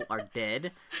those people are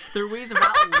dead. Their Wiis have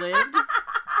outlived.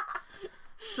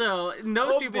 So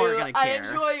those people aren't gonna care. I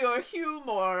enjoy your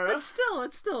humor. But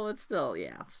still,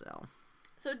 yeah.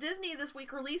 So Disney this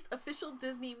week released official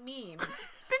Disney memes.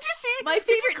 Did you see? My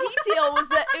favorite detail was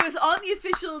that it was on the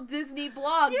official Disney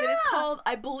blog that is called,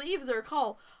 I believe they're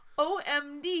called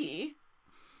OMD.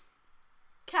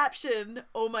 Caption,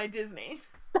 Oh My Disney.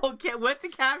 Okay, what the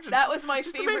caption? That was my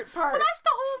favorite part. Well, that's the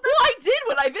whole. Well, I did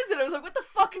when I visited. I was like, what the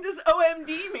fuck does OMD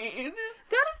mean?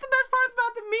 That is the best part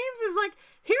about the memes is like,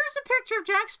 here's a picture of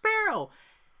Jack Sparrow.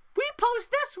 We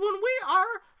post this when we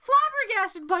are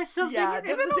flabbergasted by something. Yeah, and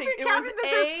then there'll be a caption that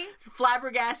says,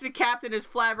 flabbergasted captain is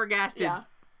flabbergasted. Yeah.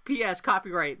 P.S.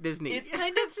 Copyright Disney. It's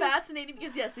kind of fascinating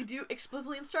because, yes, they do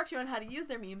explicitly instruct you on how to use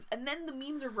their memes, and then the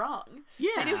memes are wrong.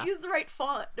 Yeah. They don't use the right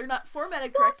font. They're not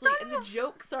formatted correctly, and the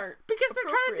jokes aren't because they're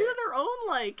trying to do their own,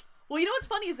 like... Well, you know what's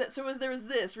funny is that there was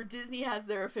this where Disney has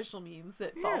their official memes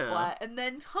that fall flat, and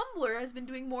then Tumblr has been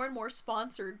doing more and more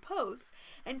sponsored posts,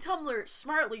 and Tumblr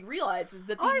smartly realizes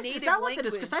that the native language... Is that what that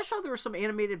is? Because I saw there were some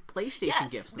animated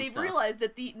PlayStation GIFs and they've stuff. realized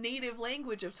that the native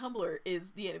language of Tumblr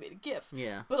is the animated GIF.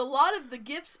 Yeah. But a lot of the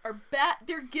GIFs are bad.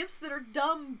 They're GIFs that are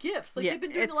dumb GIFs. Like, they've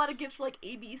been doing a lot of GIFs for, like,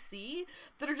 ABC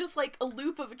that are just, like, a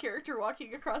loop of a character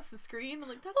walking across the screen. I'm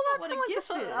like, that's not what a GIF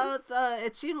is.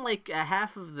 It seemed like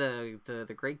half of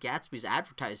the Great Gatsby's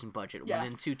advertising budget went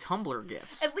into Tumblr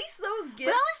GIFs. At least those GIFs, but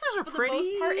at least those are for pretty. The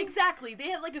most part, exactly. They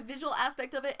had like a visual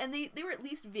aspect of it, and they were at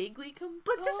least vaguely composed.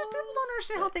 But this is people don't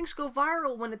understand how things go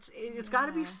viral when it's got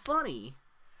to be funny.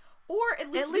 Or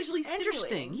at least visually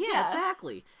interesting. Yeah,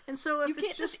 exactly. And so if you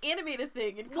can't just animate a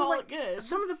thing and call it good.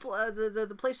 Some of the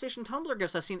PlayStation Tumblr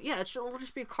GIFs I've seen, it'll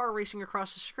just be a car racing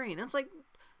across the screen. And it's like.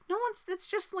 It's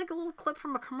just like a little clip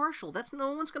from a commercial.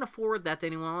 No one's gonna forward that to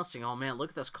anyone else saying, "Oh man,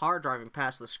 look at this car driving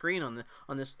past the screen on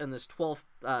this 12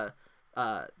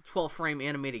 frame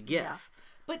animated GIF." Yeah.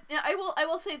 But I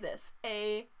will say this: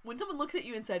 when someone looks at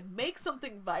you and said, "Make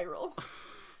something viral,"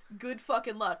 good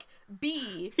fucking luck.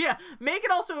 B, make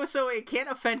it also so it can't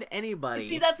offend anybody.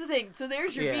 See, that's the thing. So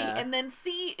there's your B, and then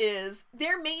C is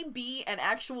there may be an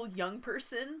actual young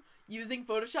person using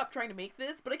Photoshop trying to make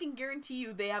this, but I can guarantee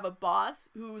you they have a boss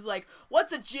who's like,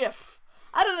 what's a GIF?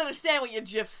 I don't understand what your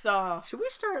GIF saw. Should we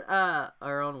start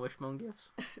our own Wishbone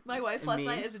GIFs? My wife last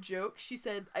night as a joke,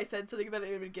 I said something about an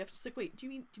animated GIF. She's like, wait, do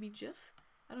you mean GIF?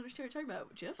 I don't understand what you're talking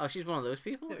about. GIFs? Oh, she's one of those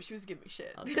people? No, she was giving me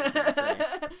shit. Okay,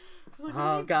 like,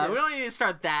 oh god, we don't need to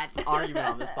start that argument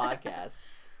on this podcast.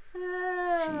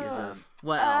 Jesus.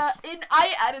 What else? And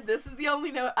I added this is the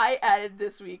only note I added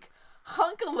this week.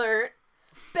 Hunk alert.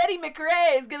 Betty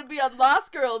McRae is gonna be on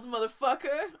Lost Girls,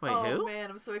 motherfucker. Wait, who? Oh man,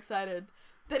 I'm so excited.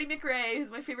 Betty McRae,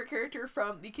 who's my favorite character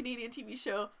from the Canadian TV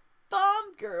show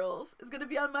Bomb Girls, is gonna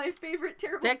be on my favorite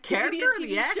terrible Canadian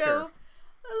TV show,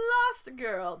 Lost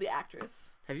Girl, the actress.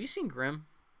 Have you seen Grimm?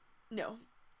 No.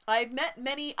 I've met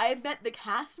the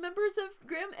cast members of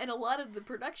Grimm and a lot of the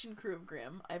production crew of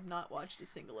Grimm. I've not watched a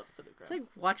single episode of Grimm. It's like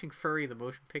watching Furry the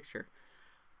motion picture.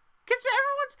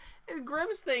 Because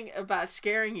Grimm's thing about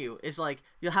scaring you is like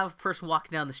you'll have a person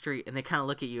walking down the street and they kind of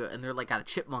look at you and they're like got a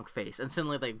chipmunk face and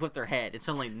suddenly they whip their head and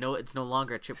suddenly it's no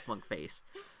longer a chipmunk face.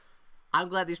 I'm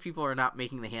glad these people are not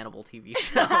making the Hannibal TV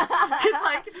show because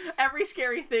like every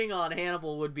scary thing on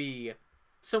Hannibal would be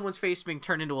someone's face being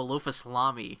turned into a loaf of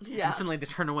salami and suddenly they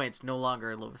turn away, it's no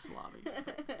longer a loaf of salami.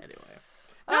 Anyway.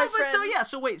 No,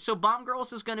 but so Bomb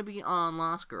Girls is going to be on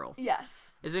Lost Girl.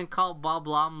 Yes. Isn't it called Bob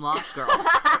Blom Lost Girls?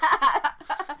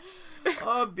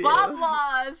 Oh, Bill. Bob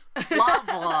Laws. Blah,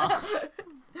 blah.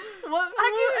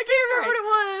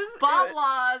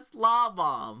 Law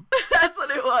Bomb. That's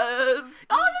what it was.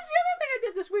 Oh, that's the other thing I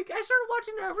did this week. I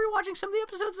started rewatching some of the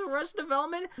episodes of Arrested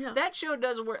Development. Yeah. That show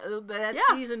does work. That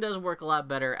season does work a lot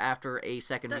better after a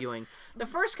second viewing. The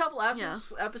first couple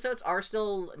episodes are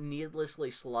still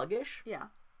needlessly sluggish. Yeah.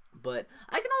 But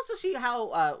I can also see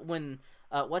how when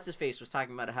what's his face was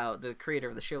talking about how the creator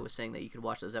of the show was saying that you could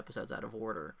watch those episodes out of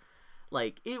order.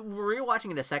 Like,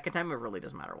 rewatching it a second time, it really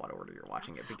doesn't matter what order you're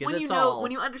watching it, because when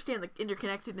you understand the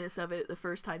interconnectedness of it the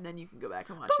first time, then you can go back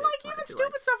and watch it. But, like, even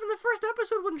stupid stuff in the first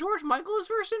episode when George Michael is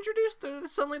first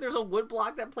introduced, suddenly there's a wood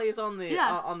block that plays on the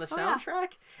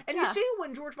soundtrack. And you see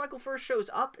when George Michael first shows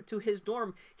up to his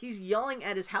dorm, he's yelling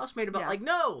at his housemate about, like,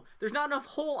 no, there's not enough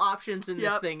hole options in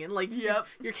this thing. And, like,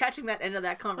 you're catching that end of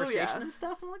that conversation and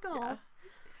stuff. I'm like, oh. Yeah.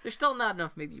 There's still not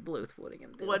enough Maybe Bluth. What are you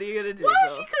gonna do? What are you gonna do? Well,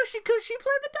 she play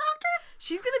the doctor?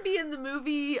 She's gonna be in the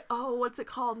movie. Oh, what's it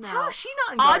called now? How is she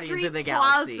not in Guardians of the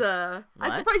Galaxy? Plaza.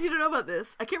 I'm surprised you don't know about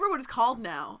this. I can't remember what it's called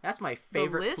now. That's my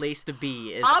favorite place to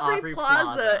be. Is Aubrey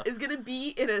Plaza is gonna be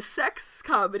in a sex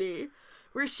comedy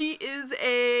where she is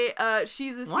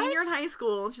she's a senior in high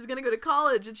school and she's gonna go to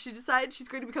college, and she decides she's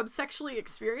going to become sexually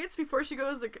experienced before she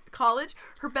goes to college.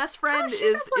 Her best friend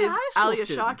is Alia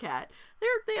Shawkat.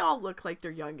 They all look like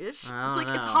they're youngish. It's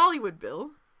Hollywood,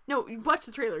 Bill. No, you watch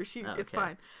the trailer. It's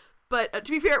fine. But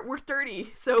to be fair, we're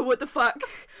 30, so what the fuck?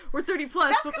 We're 30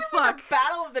 plus. What the fuck? Be the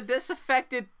battle of the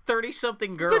disaffected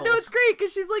 30-something girls. But no, it's great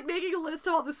because she's like making a list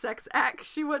of all the sex acts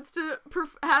she wants to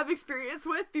have experience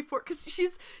with before, because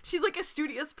she's like a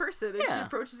studious person and she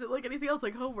approaches it like anything else,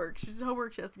 like homework. She's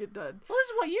homework she has to get done. Well, this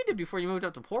is what you did before you moved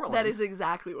up to Portland. That is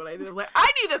exactly what I did. I was like,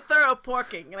 I need a thorough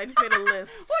porking, and I just made a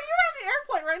list. Well, you're on the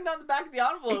airplane writing down the back of the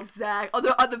envelope. Exactly.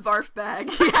 On the barf bag.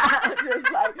 Yeah, just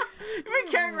like you've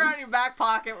been carrying around in your back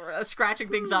pocket, scratching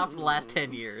things off for the last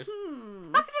 10 years.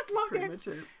 I just love it.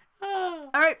 All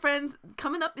right, friends.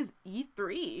 Coming up is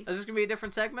E3. Is this gonna be a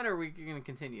different segment, or are we gonna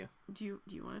continue? Do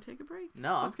you want to take a break?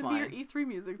 No, What's gonna be your E3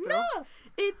 music, Bill? No,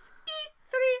 it's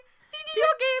E3 video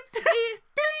games.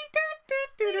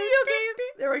 E3 video games.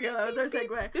 There we go. That was our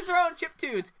segue. This is our own chip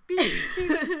tunes. Beep beep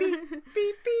beep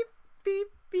beep beep beep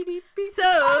beep beep. So,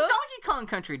 Donkey Kong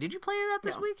Country. Did you play that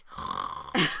this week?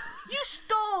 You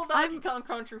stole Donkey Kong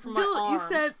Country from my arms. You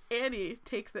said, Annie,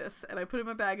 take this, and I put it in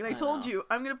my bag, and I told you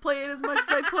I'm gonna play it as much as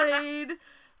I played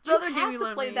the other game you have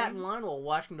to play that in line while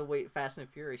watching the Wait Fast and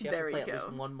Furious. You have to play at least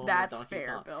one moment of Donkey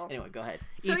Kong. Bill. Anyway, go ahead.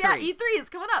 So E3 is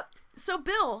coming up. So,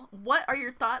 Bill, what are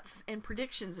your thoughts and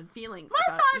predictions and feelings My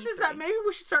about thoughts E3? is that maybe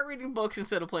we should start reading books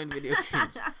instead of playing video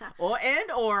games.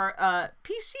 or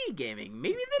PC gaming.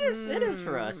 Maybe that is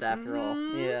for us after all.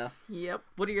 Yeah. Yep.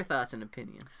 What are your thoughts and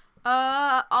opinions?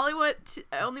 I only want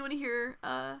to hear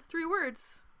 3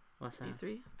 words. What's that?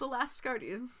 E3. The Last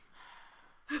Guardian.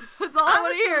 That's all I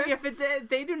want to hear. If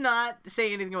they do not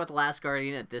say anything about The Last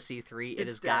Guardian at this E3, it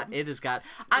has got.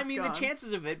 I mean, gone. The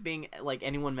chances of it being like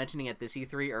anyone mentioning at this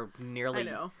E3 are nearly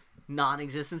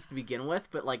non-existent to begin with.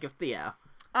 But like,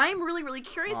 I'm really, really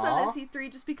curious about this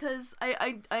E3 just because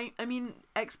I mean,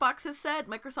 Xbox has said,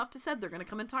 Microsoft has said they're going to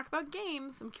come and talk about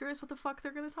games. I'm curious what the fuck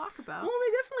they're going to talk about. Well,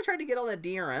 they definitely tried to get all that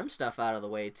DRM stuff out of the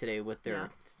way today with their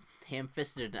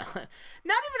ham-fisted, not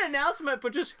even announcement,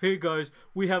 but just, hey guys,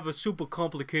 we have a super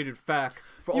complicated fact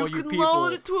for all you people. You can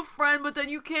loan it to a friend, but then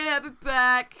you can't have it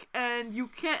back, and you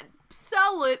can't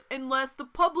sell it unless the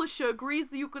publisher agrees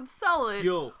that you can sell it.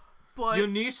 Yo, your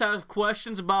niece has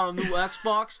questions about a new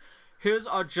Xbox. Here's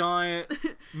our giant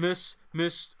Here's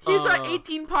our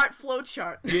 18-part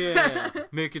flowchart. Yeah,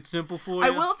 make it simple for you.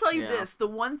 I will tell you this. The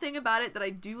one thing about it that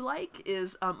I do like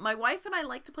is my wife and I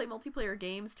like to play multiplayer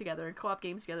games together and co-op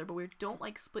games together, but we don't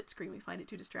like split screen. We find it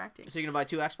too distracting. So you're going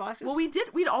to buy 2 Xboxes? Well,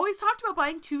 we'd always talked about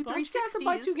buying 2 360s. Don't you have to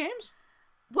buy 2 games?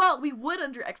 Well, we would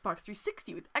under Xbox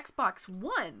 360. With Xbox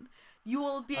One, you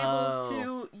will be able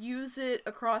to use it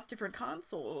across different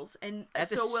consoles and at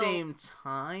the same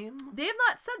time. They have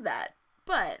not said that,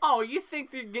 but you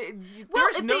think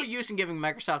there's no use in giving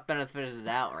Microsoft benefit of the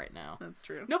doubt right now? That's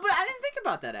true. No, but I didn't think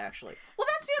about that actually. Well,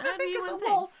 that's the other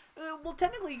thing. Well,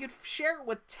 technically, you could share it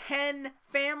with 10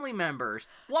 family members.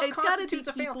 What constitutes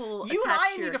a family? You and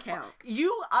I need to.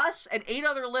 You, us, and 8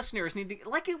 other listeners need to.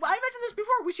 Like I mentioned this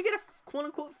before, we should get a quote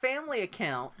unquote family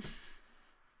account.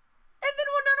 And then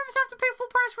none of us have to pay full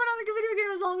price for another video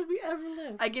game as long as we ever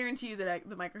live. I guarantee you that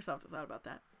the Microsoft is out about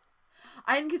that.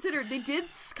 I hadn't considered. They did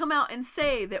come out and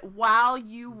say that while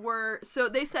you were... So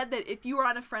they said that if you were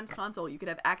on a friend's console, you could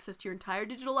have access to your entire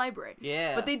digital library.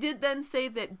 Yeah. But they did then say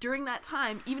that during that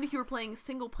time, even if you were playing a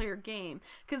single-player game...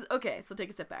 Because, okay, so take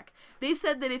a step back. They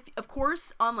said that if... Of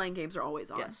course, online games are always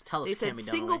on. Yes, tell us, They said Tammy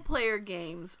Donnelly. single-player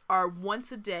games are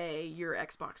once a day, your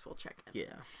Xbox will check in.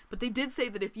 Yeah. But they did say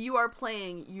that if you are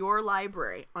playing your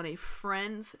library on a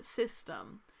friend's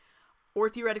system... Or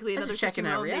theoretically That's another a check system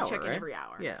in will, every they hour, check in right? every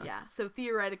hour. Yeah. So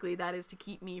theoretically, that is to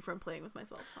keep me from playing with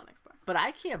myself on Xbox. But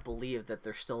I can't believe that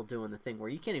they're still doing the thing where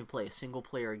you can't even play a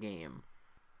single-player game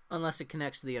unless it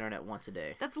connects to the internet once a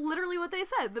day. That's literally what they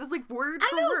said. That is like word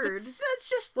for I know, word. but that's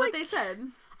just what like... they said.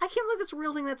 I can't believe that's a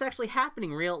real thing that's actually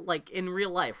happening in real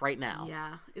life right now.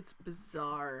 Yeah, it's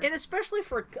bizarre. And especially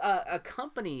for a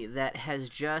company that has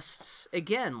just,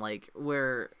 again, like,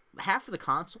 where half of the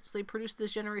consoles they produced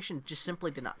this generation just simply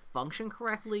did not function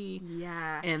correctly.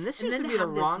 Yeah. And this And seems then to be the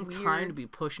have this wrong time weird- to be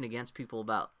pushing against people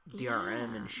about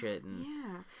DRM and shit. And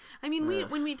Yeah. I mean,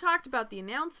 when we talked about the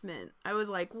announcement, I was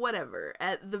like, whatever.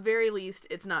 At the very least,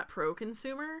 it's not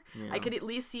pro-consumer. Yeah. I could at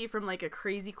least see from like a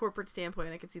crazy corporate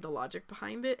standpoint, I could see the logic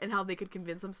behind it and how they could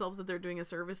convince themselves that they're doing a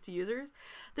service to users.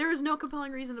 There is no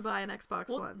compelling reason to buy an Xbox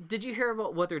One. Did you hear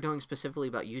about what they're doing specifically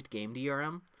about used game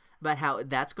DRM? About how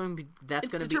that's going to be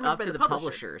determined up by to the the publisher.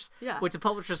 publishers. Yeah. Which the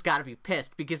publishers got to be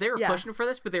pissed because they were Yeah. pushing for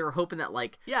this, but they were hoping that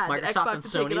like Yeah, that Microsoft Xbox and would take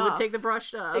it Sony would off. take the brush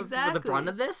the Exactly. brunt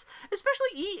of this. Especially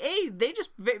EA, they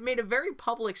just made a very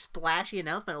public, splashy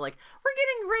announcement like we're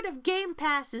getting rid of Game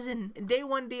Passes and Day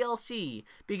One DLC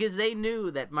because they knew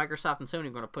that Microsoft and Sony were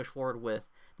going to push forward with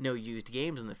no used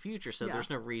games in the future, so Yeah. there's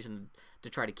no reason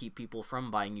to try to keep people from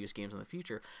buying used games in the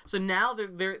future. So now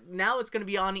now it's going to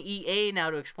be on EA now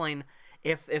to explain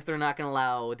if they're not going to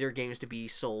allow their games to be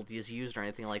sold as used or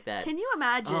anything like that. Can you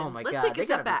imagine? Oh my Let's god, take they a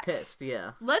step gotta back. be pissed.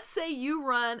 Yeah. Let's say you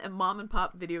run a mom and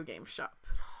pop video game shop.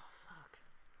 Oh,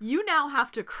 You now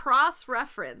have to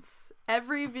cross-reference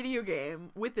every video game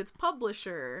with its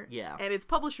publisher Yeah. and its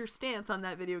publisher's stance on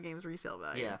that video game's resale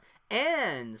value. Yeah.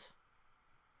 And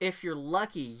if you're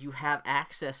lucky, you have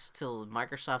access to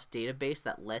Microsoft's database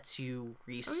that lets you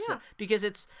resell. Oh, yeah. Because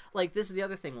it's like, this is the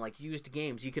other thing, like used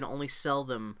games, you can only sell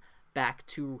them back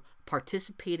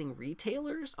participating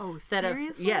retailers. Oh, that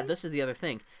seriously? Yeah, this is the other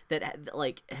thing that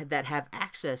that have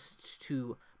access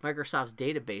to Microsoft's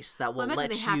database that will Well, I imagine let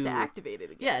they have you to activate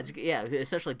it again. Yeah,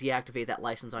 essentially deactivate that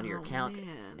license on your Oh, account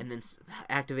man. and then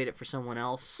activate it for someone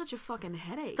else. Such a fucking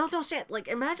headache. That's what I'm saying. Like,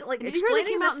 imagine, like, Did you hear they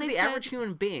explaining came out this and to they the said- average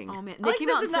human being. Oh, man. They Like, came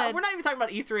this out is and not, said- we're not even talking about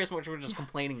E3 as much. We're just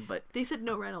complaining, but They said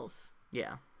no rentals.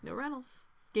 yeah, No rentals.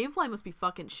 Gamefly must be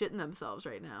fucking shitting themselves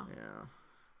right now. yeah.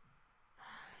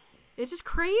 It's just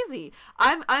crazy.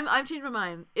 I've changed my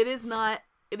mind. It is not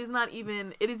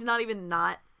even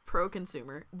not pro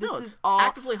consumer. This No, is it's all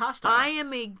actively hostile. I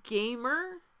am a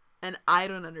gamer and I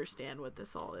don't understand what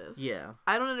this all is. Yeah.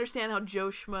 I don't understand how Joe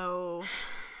Schmo.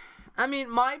 I mean,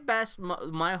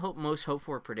 most hope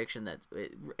for prediction that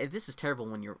this is terrible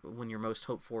when your most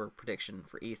hope for prediction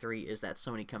for E3 is that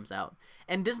Sony comes out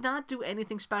and does not do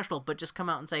anything special, but just come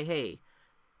out and say, "Hey,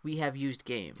 we have used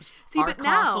games. See, our but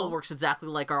now- console works exactly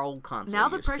like our old console." Now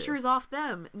the used to." pressure is off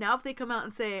them. Now if they come out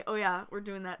and say, "Oh yeah, we're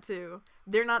doing that too,"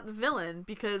 they're not the villain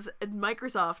because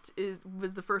Microsoft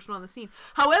was the first one on the scene.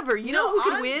 However, you know who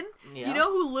could win? Yeah. You know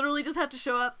who literally just had to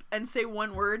show up and say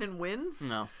one word and wins?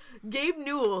 No. Gabe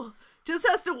Newell just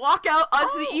has to walk out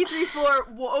onto the Oh. E3 floor,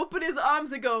 will open his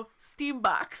arms and go,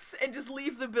 Steambox, and just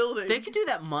leave the building. They could do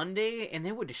that Monday, and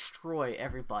they would destroy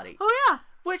everybody. Oh yeah.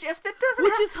 Which, if that doesn't,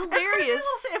 Which is that's gonna be a little-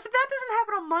 hilarious. If that doesn't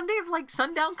happen on Monday, if like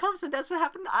sundown comes and that doesn't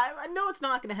happen, I know it's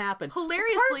not going to happen. But part of me,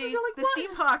 Hilariously, you're like, the what?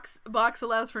 Steam box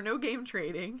allows for no game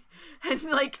trading, and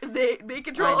like they I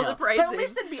control know. the pricing. But at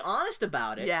least they'd be honest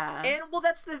about it. Yeah. And well,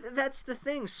 that's the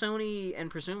thing. Sony and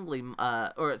presumably,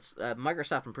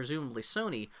 Microsoft and presumably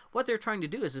Sony, what they're trying to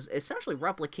do is essentially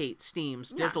replicate Steam's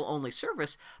digital only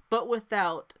service, but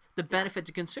without the benefit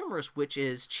to consumers, which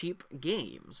is cheap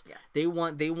games. Yeah. They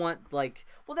want like,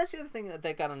 well, that's the other thing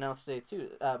that got announced today too.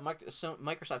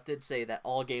 Microsoft did say that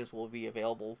all games will be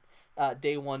available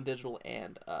day one digital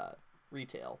and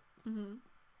retail. Mm-hmm.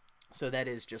 So that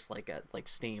is just like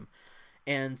Steam,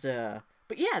 and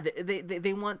but yeah,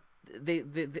 they want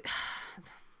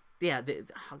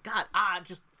oh God,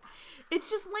 just. It's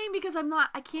just lame because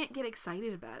I can't get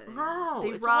excited about it No, anymore. They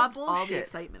it's all robbed all the bullshit.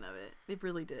 excitement of it. They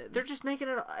really did. They're just making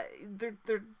it.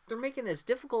 They're making it as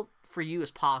difficult for you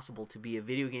as possible to be a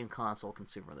video game console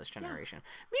consumer this generation.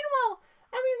 Meanwhile,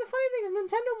 I mean, the funny thing is,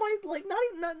 Nintendo might, like,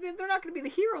 they're not going to be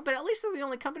the hero, but at least they're the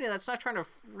only company that's not trying to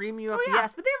ream you up the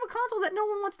ass. But they have a console that no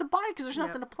one wants to buy because there's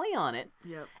nothing to play on it.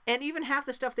 Yep. And even half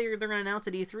the stuff they're going to announce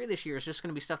at E3 this year is just going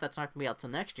to be stuff that's not going to be out till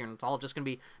next year, and it's all just going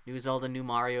to be new Zelda, new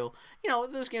Mario. You know,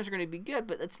 those games are going to be good,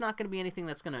 but it's not going to be anything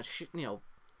that's going to,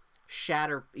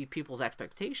 shatter people's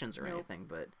expectations or anything,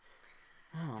 but...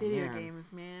 Oh, Video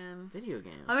games, man. Video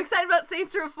games. I'm excited about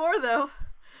Saints Row 4, though.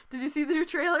 Did you see the new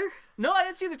trailer? No, I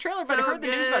didn't see the trailer, but I heard the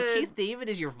news about good. Keith David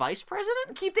as your vice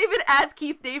president. Keith David as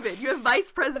Keith David. You have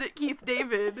Vice President Keith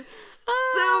David. So good.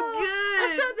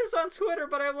 I said this on Twitter,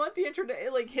 but I want the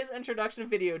his introduction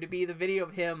video to be the video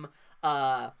of him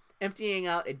emptying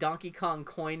out a Donkey Kong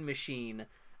coin machine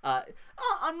on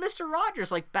Mr.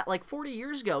 Rogers, like 40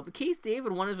 years ago. But Keith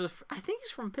David, I think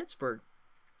he's from Pittsburgh.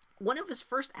 One of his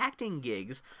first acting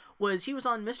gigs was he was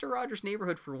on Mr. Rogers'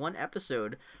 Neighborhood for one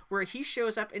episode where he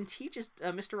shows up and teaches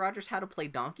Mr. Rogers how to play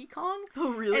Donkey Kong.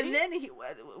 Oh, really? And then he,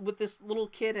 with this little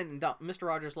kid and Mr.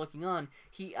 Rogers looking on,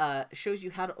 he shows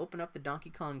you how to open up the Donkey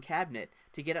Kong cabinet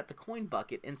to get at the coin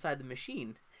bucket inside the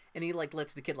machine. And he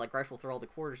lets the kid rifle through all the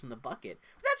quarters in the bucket.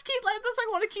 That's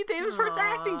one of Keith Davis' first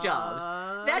acting jobs.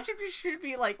 That should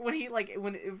be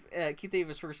when Keith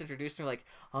Davis first introduced him,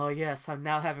 oh yes, I'm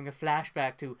now having a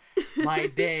flashback to my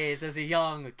days as a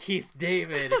young Keith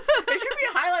David. It should be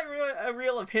a highlight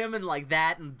reel of him and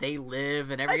that and They Live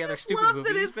and every other stupid movie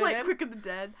that he's it's been in. Quick of the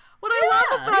Dead. What I love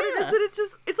about it is that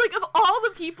it's of all the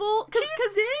people,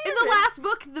 because in the last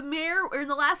book the mayor, or in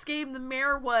the last game the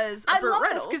mayor was Burt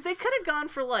Reynolds. Because they could have gone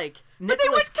for But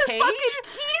Nicolas they went Cage. to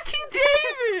fucking Keith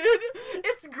David.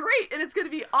 It's great, and it's gonna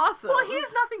be awesome. Well, he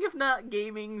is nothing if not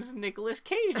gaming's Nicolas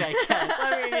Cage, I guess.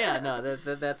 I mean, yeah, no,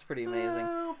 that's pretty amazing.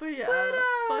 But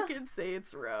fucking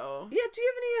Saints Row. Yeah, do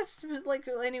you have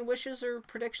any wishes or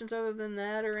predictions other than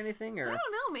that or anything? Or I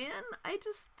don't know, man. I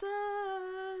just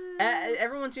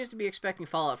everyone seems to be expecting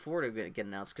Fallout 4 to get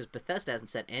announced because Bethesda hasn't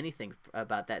said anything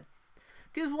about that.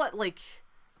 Because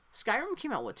Skyrim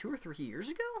came out 2 or 3 years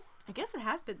ago? I guess it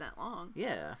has been that long.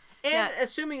 Yeah. And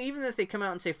assuming even if they come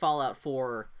out and say Fallout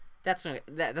 4, that's not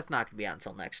going to be out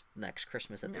until next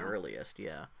Christmas at the earliest,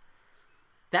 yeah.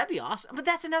 That'd be awesome. But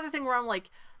that's another thing where I'm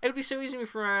it would be so easy for me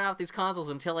to run out these consoles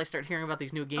until I start hearing about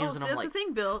these new games, and I'm that's the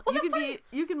thing, Bill. Well,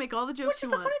 you can make all the jokes you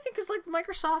want. Which is the funny thing,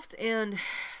 because Microsoft and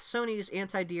Sony's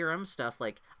anti-DRM stuff,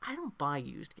 I don't buy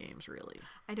used games, really.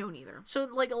 I don't either. So,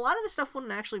 a lot of the stuff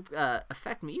wouldn't actually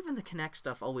affect me. Even the Kinect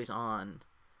stuff always on.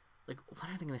 What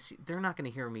are they going to see? They're not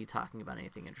going to hear me talking about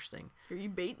anything interesting. Are you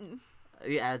baiting?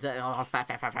 Yeah, but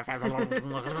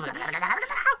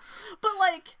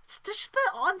it's just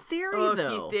on theory,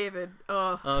 though. Keith David.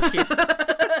 Keith.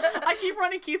 I keep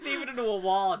running Keith David into a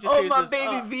wall. Just my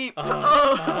baby Veep.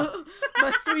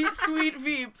 My sweet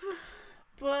Veep.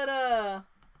 But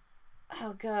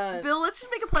oh god. Bill, let's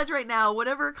just make a pledge right now.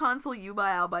 Whatever console you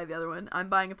buy, I'll buy the other one. I'm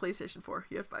buying a PlayStation 4.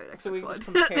 You have to buy an Xbox so we One. just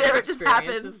compare there it just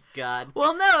happens. God.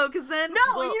 Well, no, because then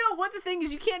what the thing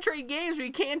is, you can't trade games, but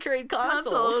you can trade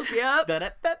consoles. Yep.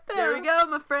 There we go,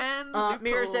 my friend.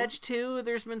 Mirror's Edge 2.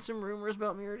 There's been some rumors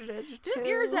about Mirror's Edge 2. Didn't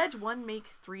Mirror's Edge 1 make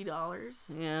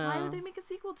 $3? Yeah. Why would they make a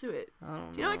sequel to it? I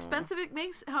don't Do you know how expensive it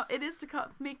makes? How it is to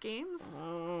make games?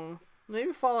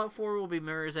 Maybe Fallout 4 will be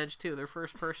Mirror's Edge 2, their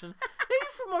first person. Maybe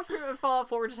from Fallout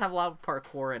 4 will just have a lot of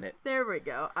parkour in it. There we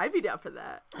go. I'd be down for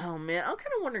that. Oh man, I'm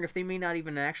kind of wondering if they may not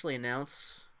even actually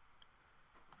announce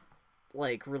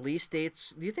release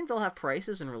dates. Do you think they'll have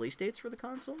prices and release dates for the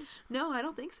consoles? No, I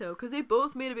don't think so, because they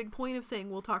both made a big point of saying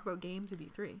we'll talk about games at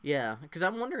E3. Yeah, because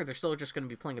I'm wondering if they're still just going to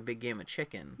be playing a big game of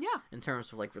chicken. Yeah. In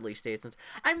terms of release dates.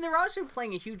 I mean, they're also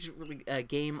playing a huge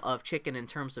game of chicken in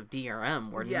terms of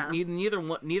DRM, where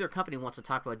neither company wants to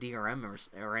talk about DRM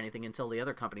or anything until the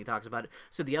other company talks about it.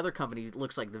 So the other company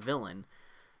looks like the villain.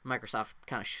 Microsoft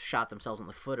kind of shot themselves in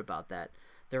the foot about that.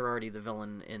 They're already the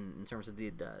villain in terms of the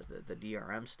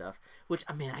DRM stuff. Which,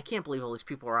 I mean, I can't believe all these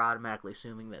people are automatically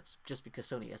assuming that's just because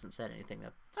Sony hasn't said anything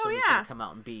that Sony's going to come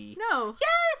out and be... No.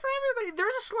 Yeah, for everybody.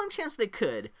 There's a slim chance they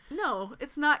could. No,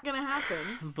 it's not going to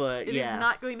happen. But, It is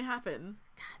not going to happen.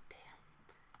 God damn.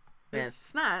 Man, it's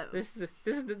just not. This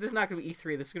is not going to be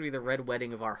E3. This is going to be the red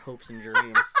wedding of our hopes and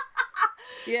dreams.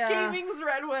 Yeah. Gaming's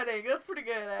red wedding. That's pretty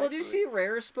good, actually. Well, did you see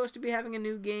Rare is supposed to be having a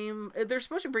new game? They're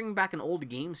supposed to be bringing back an old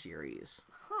game series.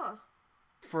 Huh.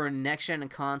 For next-gen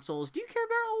consoles. Do you care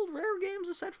about old Rare games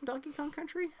aside from Donkey Kong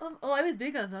Country? I was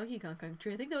big on Donkey Kong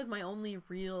Country. I think that was my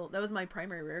my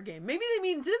primary Rare game. Maybe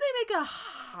didn't they make a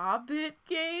Hobbit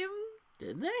game?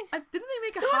 Did they? Didn't they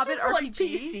make a Hobbit for, RPG?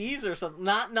 PCs or something.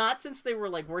 Not since they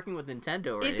were working with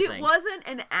Nintendo or anything. If it wasn't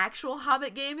an actual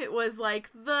Hobbit game, it was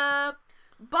the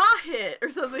Bahit or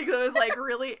something that was like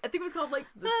really. I think it was called like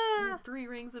the Three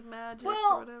Rings of Magic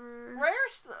or whatever. Rare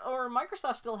or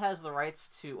Microsoft still has the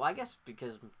rights to. Well, I guess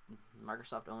because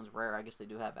Microsoft owns Rare, I guess they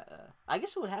do have. I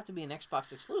guess it would have to be an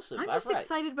Xbox exclusive. I'm just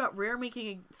excited about Rare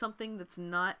making something that's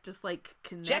not just like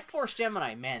Kinect. Jet Force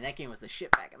Gemini, man, that game was the shit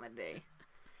back in the day.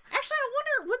 Actually, I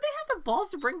wonder, would they have the balls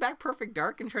to bring back Perfect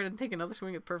Dark and try to take another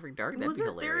swing at Perfect Dark? That'd be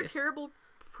hilarious. There a terrible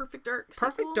Perfect Dark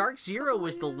Perfect Dark Zero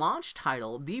was the launch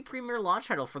title, the premier launch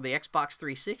title for the Xbox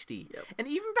 360. Yep. And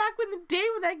even back when the day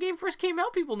when that game first came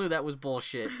out, people knew that was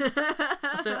bullshit.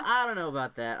 So I don't know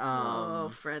about that.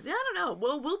 Friends. Yeah, I don't know.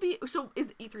 Well, we'll be. So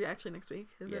is E3 actually next week?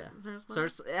 Is it? So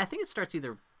I think it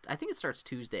starts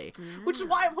Tuesday, which is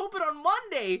why I'm hoping on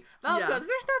Monday. Because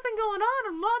there's nothing going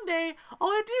on Monday. All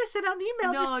I do is send out an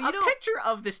email, a picture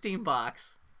of the Steam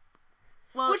box.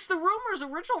 Well, which the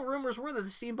original rumors were that the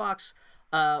Steam box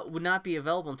would not be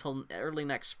available until early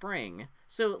next spring.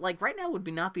 So, like, right now would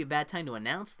not be a bad time to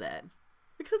announce that.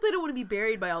 Except they don't want to be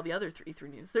buried by all the other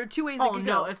E3 news. There are two ways they could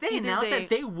go. If they announce that,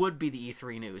 they would be the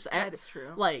E3 news. That's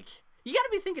true. Like, you gotta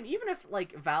be thinking, even if,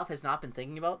 like, Valve has not been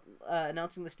thinking about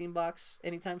announcing the Steam box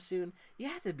anytime soon, you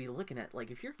have to be looking at,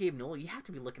 like, if you're Gabe Newell, you have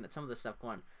to be looking at some of this stuff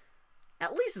going,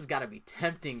 at least it's gotta be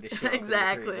tempting to show.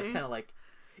 Exactly. It's kind of like,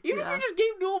 even if you're just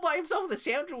Gabe Newell by himself with a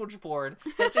sandwich board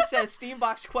that just says Steam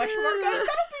box question mark on it,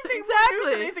 that'll be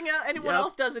more news than anyone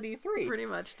else does at E3. Pretty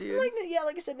much, dude. Like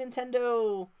I said,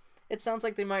 Nintendo, it sounds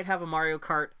like they might have a Mario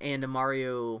Kart and a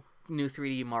new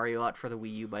 3D Mario out for the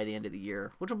Wii U by the end of the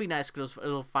year, which will be nice because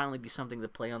it'll finally be something to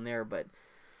play on there. But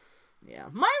yeah,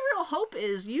 my real hope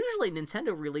is usually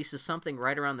Nintendo releases something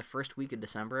right around the first week of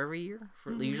December every year,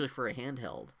 usually for a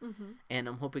handheld. And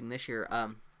I'm hoping this year,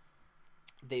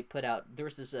 they put out, there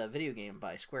was this video game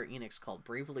by Square Enix called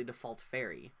Bravely Default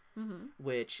Fairy,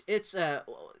 which it's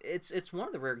one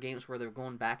of the rare games where they're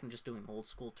going back and just doing old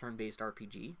school turn-based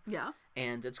RPG. Yeah.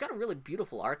 And it's got a really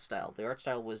beautiful art style. The art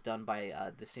style was done by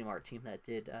the same art team that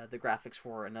did the graphics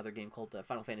for another game called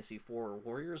Final Fantasy IV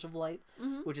Warriors of Light,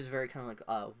 which is very kind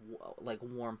of like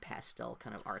warm pastel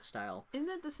kind of art style. Isn't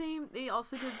that the same? They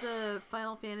also did the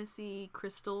Final Fantasy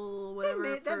Crystal,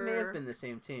 whatever. That may have been the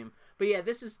same team. But yeah,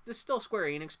 this is still Square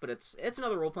Enix, but it's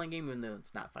another role-playing game, even though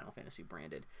it's not Final Fantasy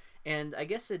branded. And I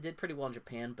guess it did pretty well in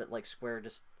Japan, but like Square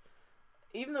just,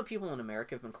 even though people in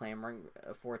America have been clamoring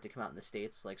for it to come out in the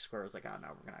States, like Square was like, oh no,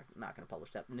 we're not going to publish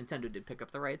that. Nintendo did pick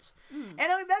up the rights. And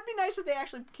that'd be nice if they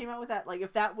actually came out with that. Like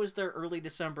if that was their early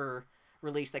December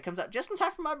release that comes out just in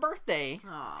time for my birthday.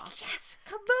 Aww. Yes,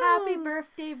 kaboom! Happy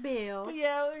birthday, Bill. But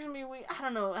yeah, there's gonna be I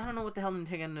don't know what the hell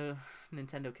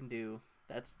Nintendo can do.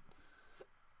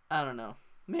 I don't know.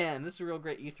 Man, this is a real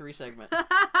great E3 segment.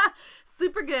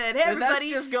 Super good. Hey, everybody.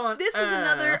 That's just going, this was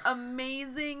another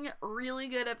amazing, really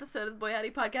good episode of the Boy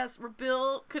Howdy podcast where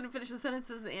Bill couldn't finish the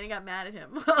sentences and Annie got mad at him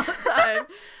all the time.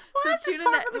 Well, so tune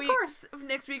in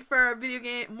next week for our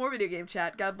more video game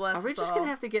chat. God bless us. Are we just going to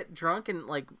have to get drunk and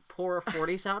like pour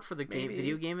 40s out for the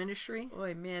video game industry?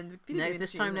 Boy, man. The video game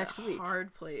this industry time is next a week.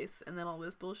 hard place. And then all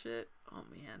this bullshit. Oh,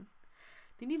 man.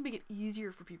 They need to make it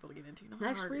easier for people to get into.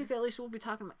 Next week, at least we'll be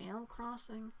talking about Animal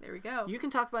Crossing. There we go. You can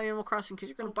talk about Animal Crossing because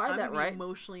you're going to buy that, right?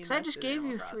 Emotionally, because I just gave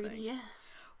you 3DS.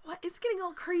 What? It's getting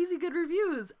all crazy good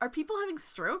reviews. Are people having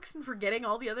strokes and forgetting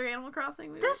all the other Animal Crossing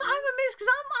movies? I'm amazed because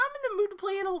I'm in the mood to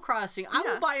play Animal Crossing. I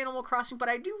will buy Animal Crossing, but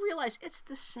I do realize it's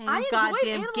the same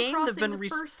goddamn game they've been the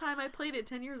first time I played it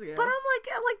 10 years ago. But I'm like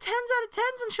at 10s out of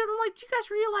 10s and shit. I'm like, do you guys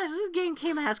realize this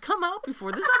game has come out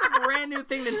before? This is not a brand new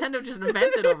thing Nintendo just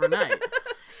invented overnight.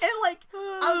 And like,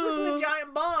 I was listening to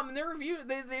Giant Bomb and their review.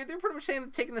 They're pretty much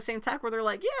taking the same tack where they're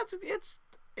like, yeah,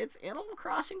 it's Animal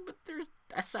Crossing, but there's,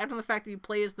 aside from the fact that you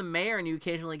play as the mayor and you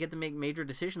occasionally get to make major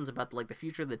decisions about the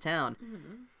future of the town,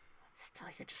 still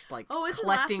you're just like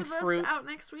collecting fruit. Last of Us out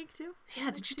next week too?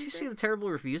 Yeah, did you see the terrible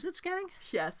reviews it's getting?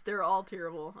 Yes, they're all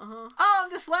terrible. Oh,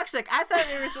 I'm dyslexic. I thought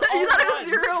there was you thought it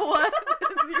was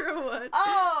 0-1. 0-1.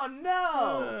 Oh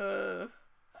no.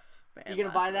 You gonna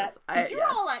buy that? Because you're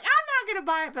all like, I'm not gonna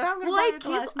buy it, but I'm gonna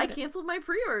buy it. I canceled my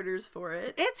pre-orders for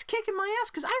it. It's kicking my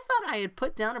ass because I thought I had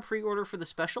put down a pre-order for the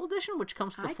special edition, which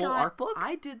comes with the full art book.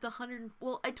 I did the 100.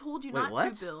 Well, I told you not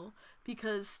to, Bill,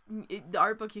 because the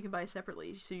art book you can buy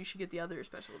separately, so you should get the other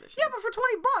special edition. Yeah, but for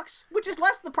 $20, which is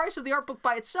less than the price of the art book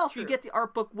by itself, you get the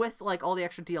art book with like all the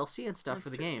extra DLC and stuff for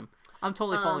the game. I'm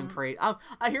totally falling prey.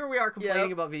 Here we are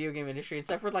complaining about video game industry and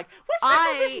stuff. We're like, what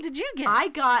special edition did you get?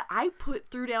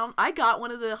 I got one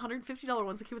of the $150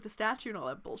 ones that came with the statue and all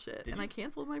that bullshit, I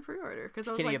canceled my pre-order because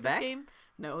I was like, this game.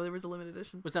 No, there was a limited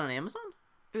edition. Was it on Amazon?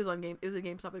 It was a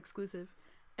GameStop exclusive,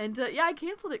 And yeah, I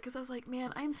canceled it because I was like,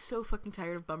 man, I'm so fucking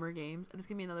tired of bummer games, and it's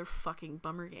gonna be another fucking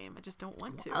bummer game. I just don't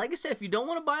want to. Like I said, if you don't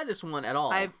want to buy this one at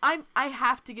all, I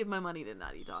have to give my money to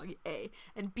Naughty Dog. A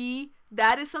and B,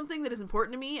 that is something that is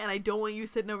important to me, and I don't want you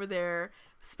sitting over there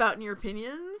spouting your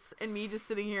opinions and me just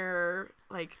sitting here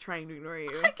like trying to ignore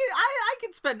you. I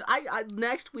could spend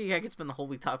next week I could spend the whole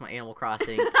week talking about Animal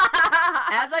Crossing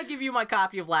as I give you my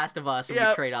copy of Last of Us and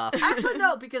we trade off. Actually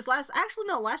no, because Last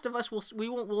of Us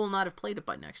will not have played it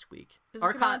by next week. Is it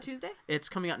coming out on Tuesday? It's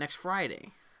coming out next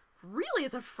Friday. Really?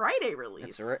 It's a Friday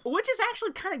release. That's right. Which is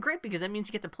actually kind of great because that means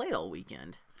you get to play it all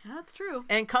weekend. Yeah, that's true.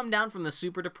 And come down from the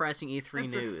super depressing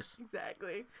E3 news.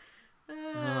 Exactly.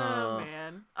 Oh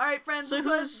man! All right, friends. So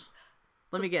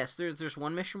let me guess. There's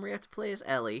one mission where you have to play as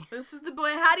Ellie. This is the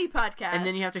Boy Hattie podcast, and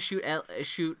then you have to shoot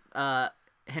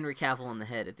Henry Cavill in the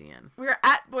head at the end. We're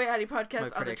at Boy Hattie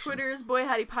Podcast on the Twitters.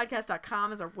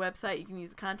 BoyHattiePodcast.com is our website. You can use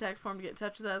the contact form to get in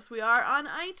touch with us. We are on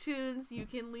iTunes. You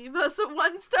can leave us a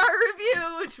 1-star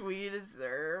review, which we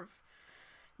deserve.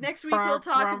 Next week we'll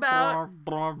talk about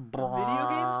video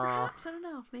games, perhaps? I don't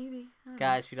know. Maybe.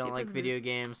 Guys, if you don't like video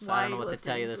games, I don't know what to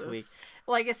tell you this week.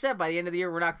 Like I said, by the end of the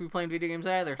year, we're not going to be playing video games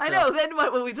either. So I know. Then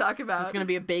what will we talk about? It's going to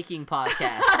be a baking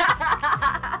podcast.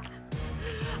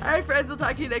 All right, friends. We'll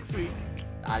talk to you next week.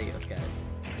 Adios, guys.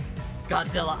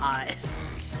 Godzilla eyes.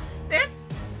 It's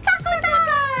taco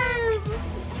time!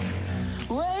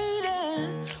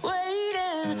 Waiting,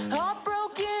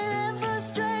 heartbroken and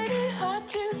frustrated, hard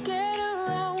to get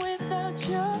around without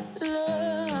your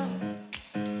love.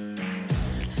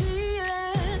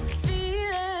 Feeling,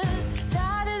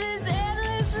 tired of this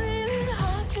endless reeling,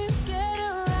 hard to get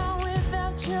around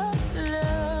without your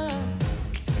love.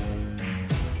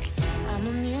 I'm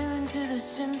immune to the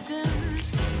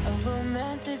symptoms of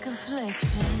romantic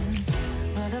affliction,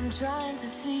 but I'm trying to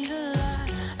see the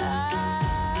light.